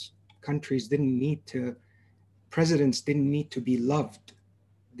difference is presidents didn't need to be loved.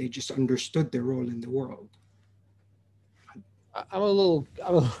 They just understood their role in the world. I'm a little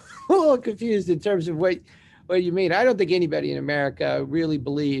confused in terms of what you mean. I don't think anybody in America really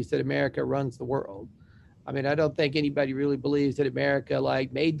believes that America runs the world. I mean, I don't think anybody really believes that America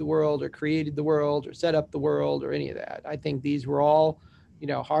like made the world or created the world or set up the world or any of that. I think these were all,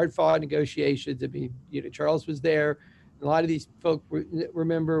 hard fought negotiations. I mean, Charles was there. A lot of these folk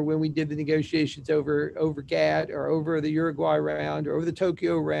remember when we did the negotiations over GATT or over the Uruguay round or over the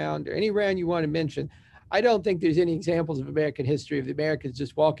Tokyo round or any round you want to mention. I don't think there's any examples of American history of the Americans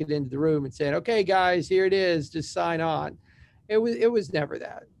just walking into the room and saying, okay, guys, here it is, just sign on. It was never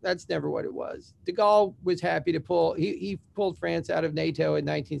that. That's never what it was. De Gaulle was happy to he pulled France out of NATO in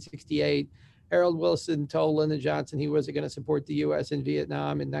 1968. Harold Wilson told Lyndon Johnson he wasn't going to support the US in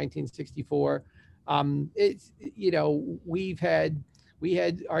Vietnam in 1964. We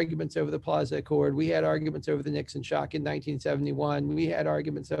had arguments over the Plaza Accord. We had arguments over the Nixon shock in 1971. We had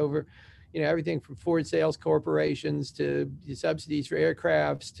arguments over everything from Ford sales corporations to subsidies for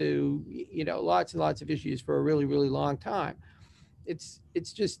aircrafts to, lots and lots of issues for a really, really long time. It's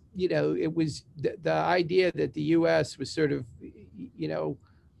just, it was the idea that the U.S. was sort of,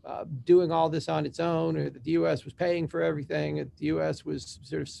 doing all this on its own, or that the U.S. was paying for everything, that the U.S. was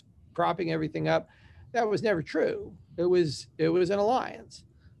sort of propping everything up. That was never true. It was an alliance.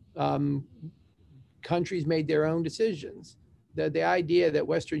 Countries made their own decisions. The idea that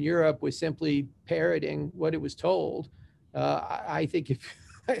Western Europe was simply parroting what it was told, I think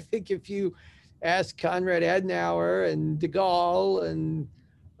if you ask Konrad Adenauer and de Gaulle and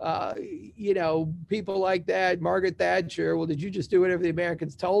people like that, Margaret Thatcher, well, did you just do whatever the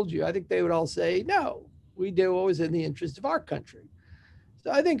Americans told you? I think they would all say, no, we did what was in the interest of our country.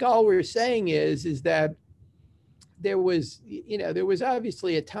 So I think all we're saying is that there was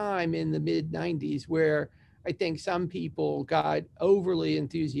obviously a time in the mid 90s where I think some people got overly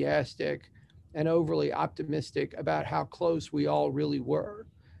enthusiastic and overly optimistic about how close we all really were.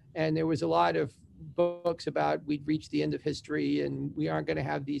 And there was a lot of books about we'd reached the end of history and we aren't going to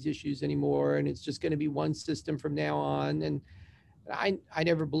have these issues anymore. And it's just going to be one system from now on. And I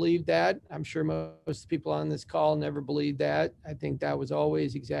never believed that. I'm sure most people on this call never believed that. I think that was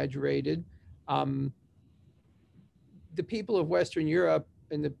always exaggerated. The people of Western Europe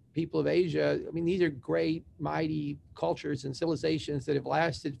and the people of Asia, I mean, these are great, mighty cultures and civilizations that have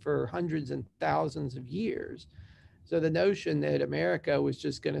lasted for hundreds and thousands of years. So the notion that America was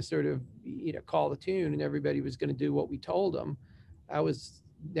just going to sort of, call the tune and everybody was going to do what we told them, that was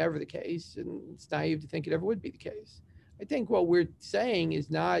never the case. And it's naive to think it ever would be the case. I think what we're saying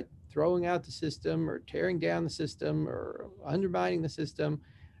is not throwing out the system or tearing down the system or undermining the system.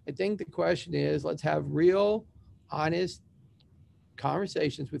 I think the question is, let's have real, honest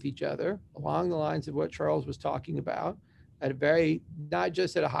conversations with each other along the lines of what Charles was talking about at a very, not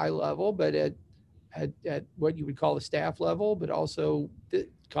just at a high level, but at at what you would call the staff level, but also the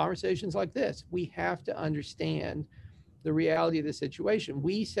conversations like this. We have to understand the reality of the situation.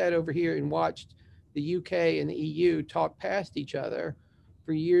 We sat over here and watched the UK and the EU talk past each other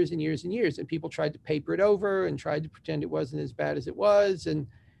for years and years and years, and people tried to paper it over and tried to pretend it wasn't as bad as it was. And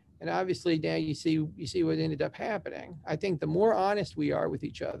obviously now you see what ended up happening. I think the more honest we are with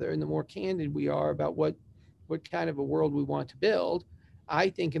each other and the more candid we are about what kind of a world we want to build, I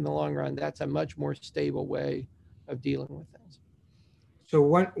think in the long run, that's a much more stable way of dealing with things. So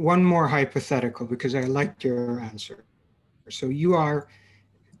one more hypothetical, because I liked your answer. So you are,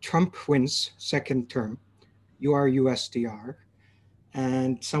 Trump wins second term, you are USDR,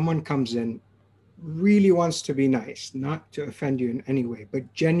 and someone comes in, really wants to be nice, not to offend you in any way,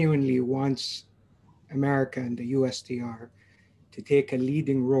 but genuinely wants America and the USDR to take a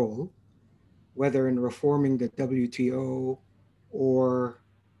leading role, whether in reforming the WTO or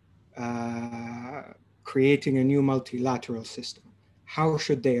creating a new multilateral system. How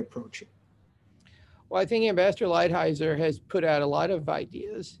should they approach it? Well, I think Ambassador Lighthizer has put out a lot of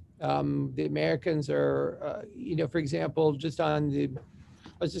ideas. The Americans are, for example,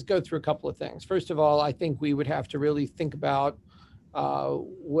 let's just go through a couple of things. First of all, I think we would have to really think about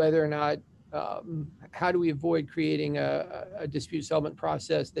whether or not, how do we avoid creating a dispute settlement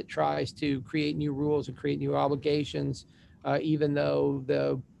process that tries to create new rules and create new obligations, even though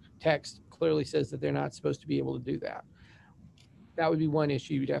the text clearly says that they're not supposed to be able to do that. That would be one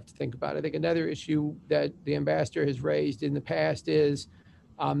issue you'd have to think about. I think another issue that the ambassador has raised in the past is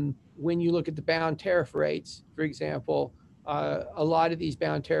when you look at the bound tariff rates, for example, a lot of these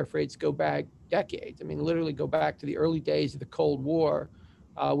bound tariff rates go back decades. I mean, literally go back to the early days of the Cold War,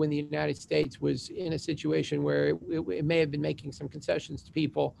 when the United States was in a situation where it may have been making some concessions to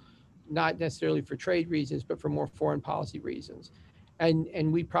people, not necessarily for trade reasons, but for more foreign policy reasons.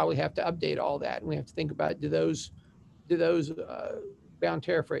 And we probably have to update all that. And we have to think about, do those bound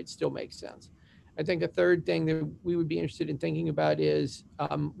tariff rates still make sense? I think a third thing that we would be interested in thinking about is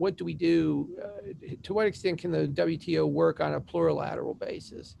what do we do? To what extent can the WTO work on a plurilateral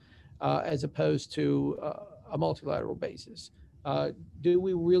basis as opposed to a multilateral basis? Do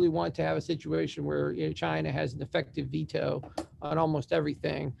we really want to have a situation where China has an effective veto on almost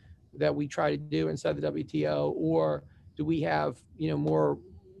everything that we try to do inside the WTO, or do we have more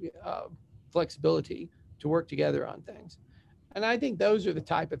flexibility to work together on things? And I think those are the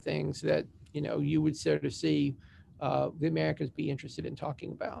type of things that you would sort of see the Americans be interested in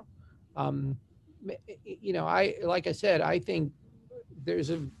talking about. Like I said, I think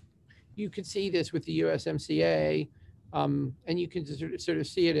you could see this with the USMCA, and you can sort of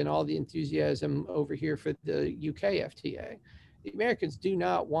see it in all the enthusiasm over here for the UK FTA. The Americans do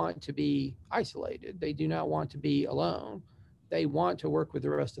not want to be isolated. They do not want to be alone. They want to work with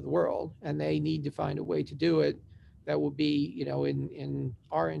the rest of the world, and they need to find a way to do it that will be, in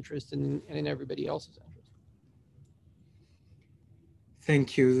our interest and in everybody else's interest.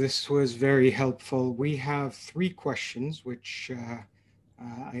 Thank you. This was very helpful. We have 3 questions, which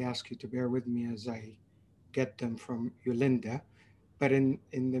I ask you to bear with me as I get them from Yolinda. But in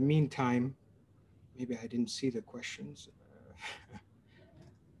the meantime, maybe I didn't see the questions.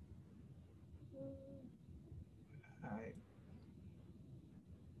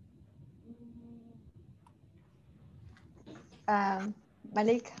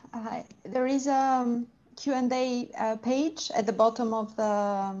 Malik, there is a Q&A page at the bottom of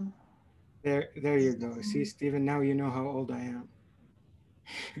the... There you go. See, Stephen, now you know how old I am.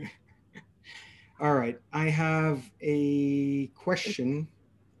 All right, I have a question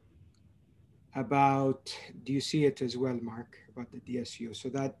about, do you see it as well, Mark, about the DSU? So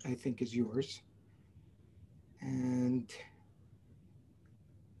that I think is yours. And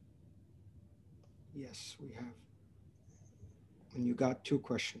yes, we have, and you got 2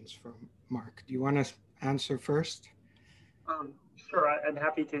 questions from Mark. Do you want to answer first? Sure, I'm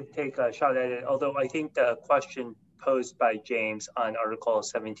happy to take a shot at it, although I think the question posed by James on Article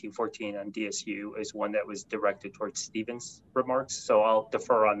 1714 on DSU is one that was directed towards Stephen's remarks, so I'll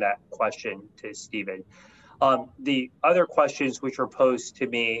defer on that question to Stephen. The other questions which were posed to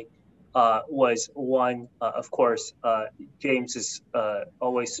me was one, of course, James is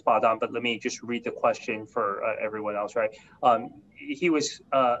always spot on, but let me just read the question for everyone else, right? He was,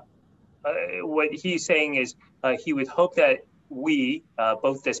 what he's saying is he would hope that we,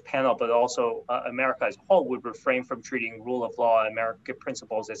 both this panel, but also America as a whole, would refrain from treating rule of law and American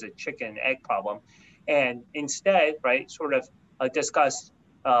principles as a chicken and egg problem, and instead, right, sort of discuss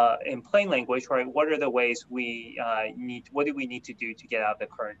in plain language, right, what are the ways we what do we need to do to get out of the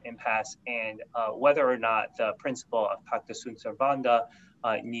current impasse, and whether or not the principle of pacta sunt servanda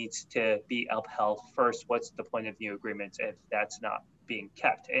needs to be upheld. First, what's the point of new agreements if that's not being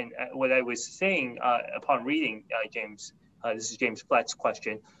kept? And what I was saying upon reading James, this is James Flett's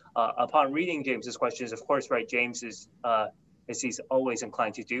question. Upon reading James's question is, of course, right, James is, as he's always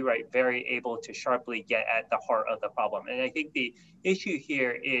inclined to do, right, very able to sharply get at the heart of the problem. And I think the issue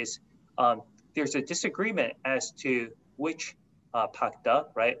here is there's a disagreement as to which pacta,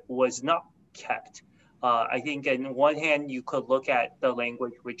 right, was not kept. I think on one hand, you could look at the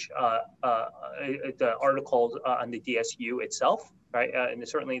language, which the article on the DSU itself, right? And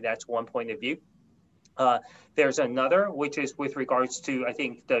certainly that's one point of view. There's another, which is with regards to, I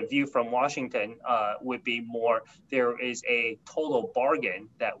think the view from Washington would be more, there is a total bargain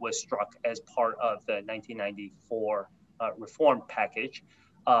that was struck as part of the 1994 reform package,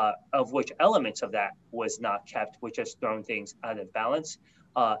 of which elements of that was not kept, which has thrown things out of balance.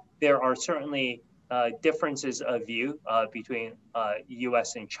 There are certainly differences of view between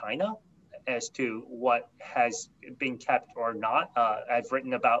US and China as to what has been kept or not. I've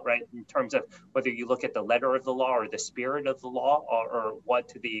written about, right, in terms of whether you look at the letter of the law or the spirit of the law, or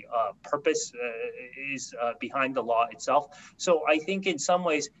what the purpose is behind the law itself. So I think in some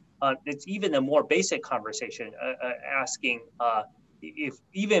ways, it's even a more basic conversation asking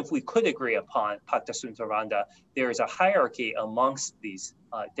even if we could agree upon pacta sunt servanda, there is a hierarchy amongst these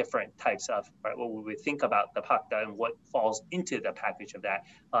different types of, right, what we would think about the pacta and what falls into the package of that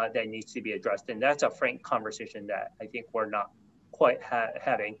that needs to be addressed. And that's a frank conversation that I think we're not quite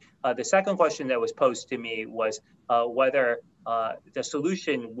having. The second question that was posed to me was whether the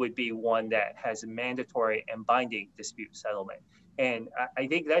solution would be one that has mandatory and binding dispute settlement. And I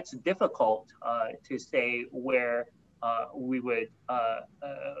think that's difficult to say where we would,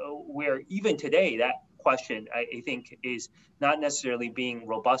 where even today, that question, I think, is not necessarily being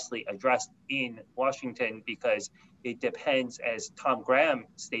robustly addressed in Washington, because it depends, as Tom Graham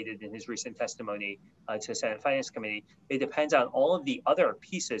stated in his recent testimony to Senate Finance Committee, it depends on all of the other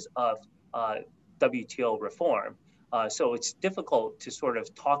pieces of WTO reform. So it's difficult to sort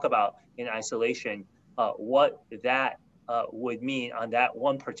of talk about in isolation what that would mean on that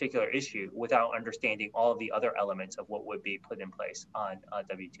one particular issue without understanding all of the other elements of what would be put in place on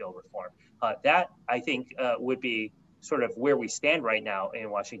WTO reform. That, I think, would be sort of where we stand right now in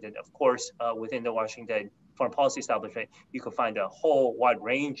Washington. Of course, within the Washington foreign policy establishment, you could find a whole wide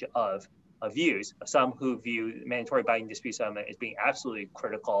range of views. Some who view mandatory binding dispute settlement as being absolutely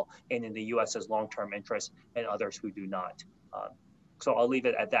critical and in the U.S.'s long-term interests, and others who do not. So I'll leave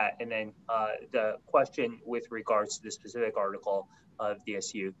it at that. And then the question with regards to the specific article of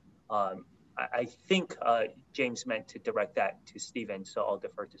DSU, I think James meant to direct that to Stephen, so I'll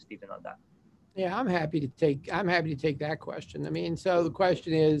defer to Stephen on that. Yeah, I'm happy to take that question. I mean, so the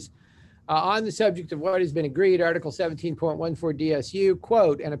question is, on the subject of what has been agreed, Article 17.14 DSU,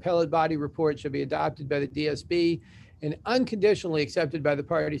 quote, an appellate body report shall be adopted by the DSB and unconditionally accepted by the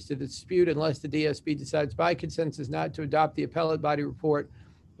parties to the dispute unless the DSB decides by consensus not to adopt the appellate body report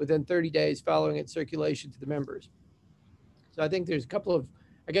within 30 days following its circulation to the members. So I think there's a couple of,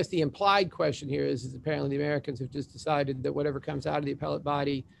 I guess the implied question here is apparently the Americans have just decided that whatever comes out of the appellate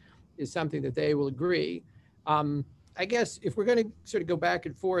body is something that they will agree. I guess if we're going to sort of go back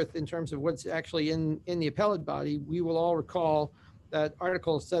and forth in terms of what's actually in the appellate body, we will all recall that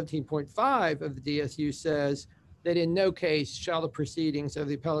Article 17.5 of the DSU says that in no case shall the proceedings of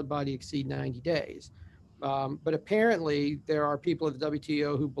the appellate body exceed 90 days. But apparently there are people at the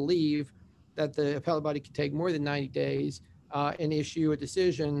WTO who believe that the appellate body can take more than 90 days and issue a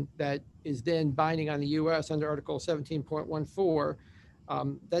decision that is then binding on the US under Article 17.14.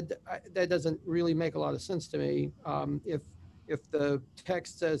 That doesn't really make a lot of sense to me. If the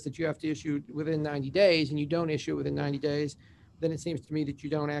text says that you have to issue within 90 days and you don't issue it within 90 days, then it seems to me that you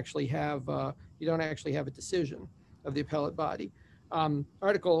don't actually have a decision of the appellate body.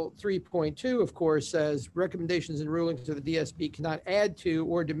 Article 3.2, of course, says recommendations and rulings of the DSB cannot add to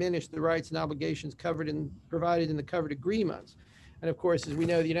or diminish the rights and obligations provided in the covered agreements. And of course, as we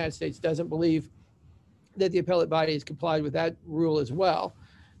know, the United States doesn't believe that the appellate body has complied with that rule as well.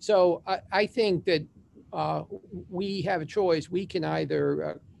 So I think that we have a choice. We can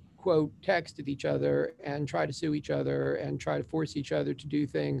either quote, text at each other and try to sue each other and try to force each other to do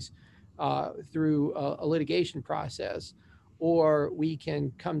things through a litigation process, or we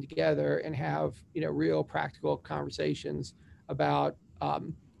can come together and have, real practical conversations about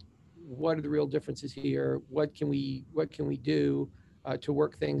what are the real differences here? What can we do to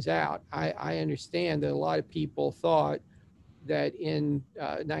work things out? I understand that a lot of people thought that in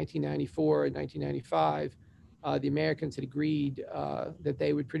 1994 and 1995, the Americans had agreed that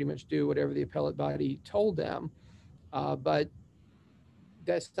they would pretty much do whatever the appellate body told them. But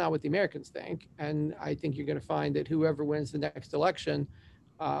that's not what the Americans think. And I think you're going to find that whoever wins the next election,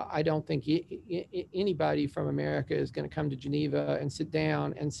 I don't think anybody from America is going to come to Geneva and sit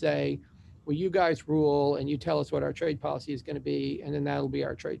down and say, well, you guys rule and you tell us what our trade policy is going to be, and then that'll be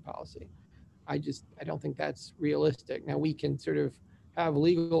our trade policy. I don't think that's realistic. Now, we can sort of have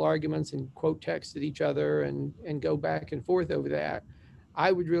legal arguments and quote text at each other and go back and forth over that.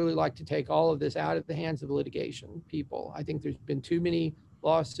 I would really like to take all of this out of the hands of litigation people. I think there's been too many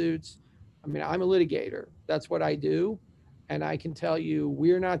lawsuits. I mean, I'm a litigator. That's what I do. And I can tell you,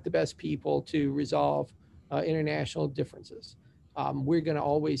 we're not the best people to resolve international differences. We're going to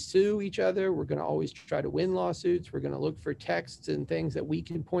always sue each other. We're going to always try to win lawsuits. We're going to look for texts and things that we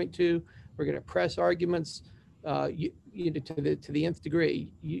can point to. We're going to press arguments to the nth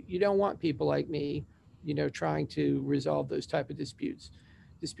degree. You don't want people like me, trying to resolve those type of disputes.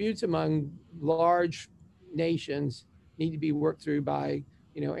 Disputes among large nations need to be worked through by,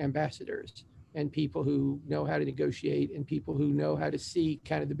 ambassadors and people who know how to negotiate and people who know how to see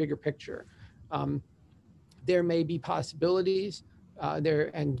kind of the bigger picture. There may be possibilities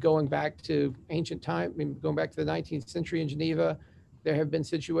there, and going back to ancient time, going back to the 19th century in Geneva, there have been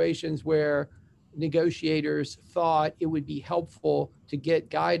situations where negotiators thought it would be helpful to get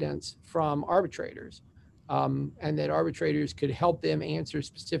guidance from arbitrators, and that arbitrators could help them answer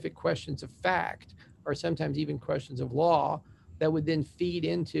specific questions of fact, or sometimes even questions of law, that would then feed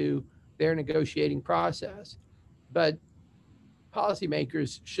into their negotiating process. But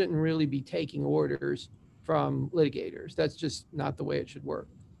policymakers shouldn't really be taking orders from litigators. That's just not the way it should work.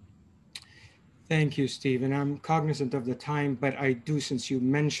 Thank you, Steve. And I'm cognizant of the time, but I do, since you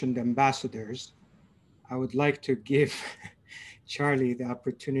mentioned ambassadors, I would like to give Charlie the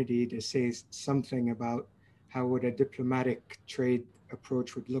opportunity to say something about how would a diplomatic trade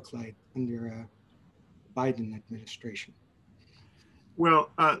approach would look like under a Biden administration.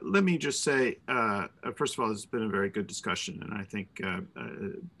 Well, let me just say, first of all, it's been a very good discussion, and I think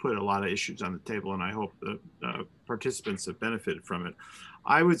put a lot of issues on the table, and I hope the participants have benefited from it.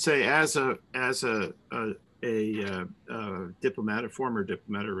 I would say, as a diplomat, a former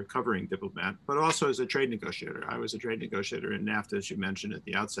diplomat, a recovering diplomat, but also as a trade negotiator. I was a trade negotiator in NAFTA, as you mentioned at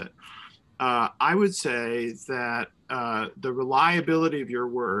the outset. I would say that the reliability of your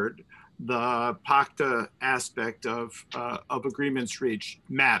word, the PACTA aspect of agreements reached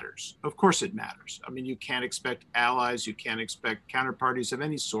matters. Of course it matters. I mean, you can't expect allies, you can't expect counterparties of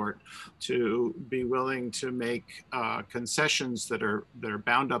any sort to be willing to make concessions that are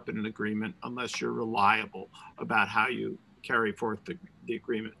bound up in an agreement unless you're reliable about how you carry forth the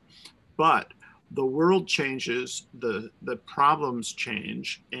agreement. But the world changes, the problems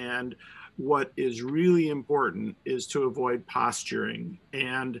change, and what is really important is to avoid posturing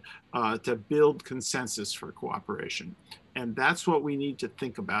and to build consensus for cooperation. And that's what we need to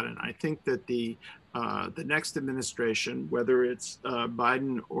think about. And I think that the next administration, whether it's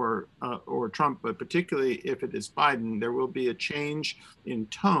Biden or Trump, but particularly if it is Biden, there will be a change in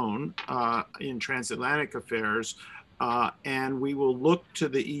tone in transatlantic affairs. And we will look to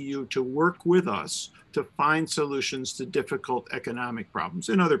the EU to work with us to find solutions to difficult economic problems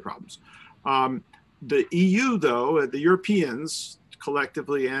and other problems. The EU, though, the Europeans,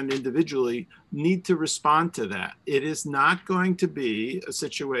 collectively and individually, need to respond to that. It is not going to be a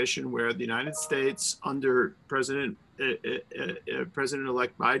situation where the United States, under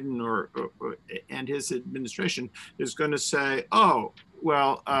President-elect Biden and his administration, is going to say, oh,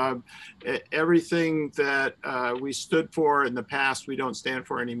 well, everything that we stood for in the past, we don't stand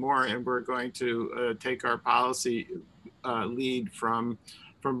for anymore, and we're going to take our policy lead from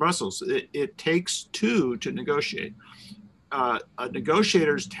Brussels. It takes two to negotiate. A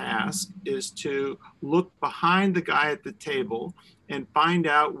negotiator's task is to look behind the guy at the table and find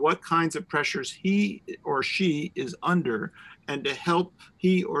out what kinds of pressures he or she is under, and to help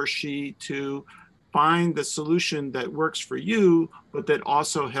he or she to find the solution that works for you, but that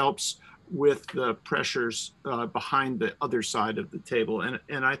also helps with the pressures behind the other side of the table.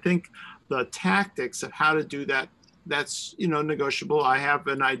 And I think the tactics of how to do that, that's negotiable. I have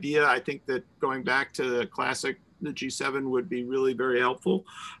an idea. I think that going back to the G7 would be really very helpful.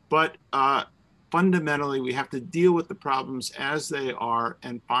 But fundamentally, we have to deal with the problems as they are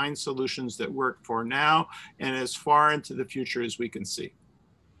and find solutions that work for now and as far into the future as we can see.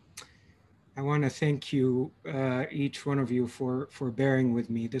 I want to thank you, each one of you, for bearing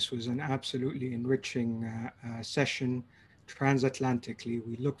with me. This was an absolutely enriching session transatlantically.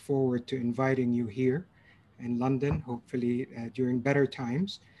 We look forward to inviting you here in London, hopefully during better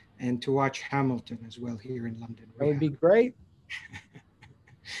times, and to watch Hamilton as well here in London. That would be great.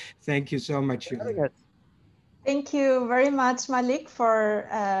 Thank you so much. Thank you very much, Malik, for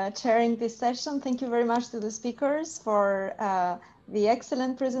chairing this session. Thank you very much to the speakers for the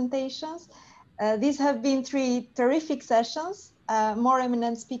excellent presentations. These have been 3 terrific sessions. More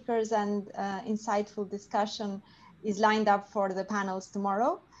eminent speakers and insightful discussion is lined up for the panels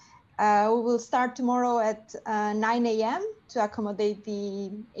tomorrow. We will start tomorrow at 9 a.m. to accommodate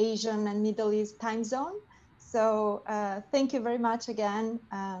the Asian and Middle East time zone. So thank you very much again.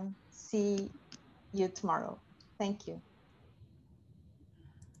 See you tomorrow. Thank you.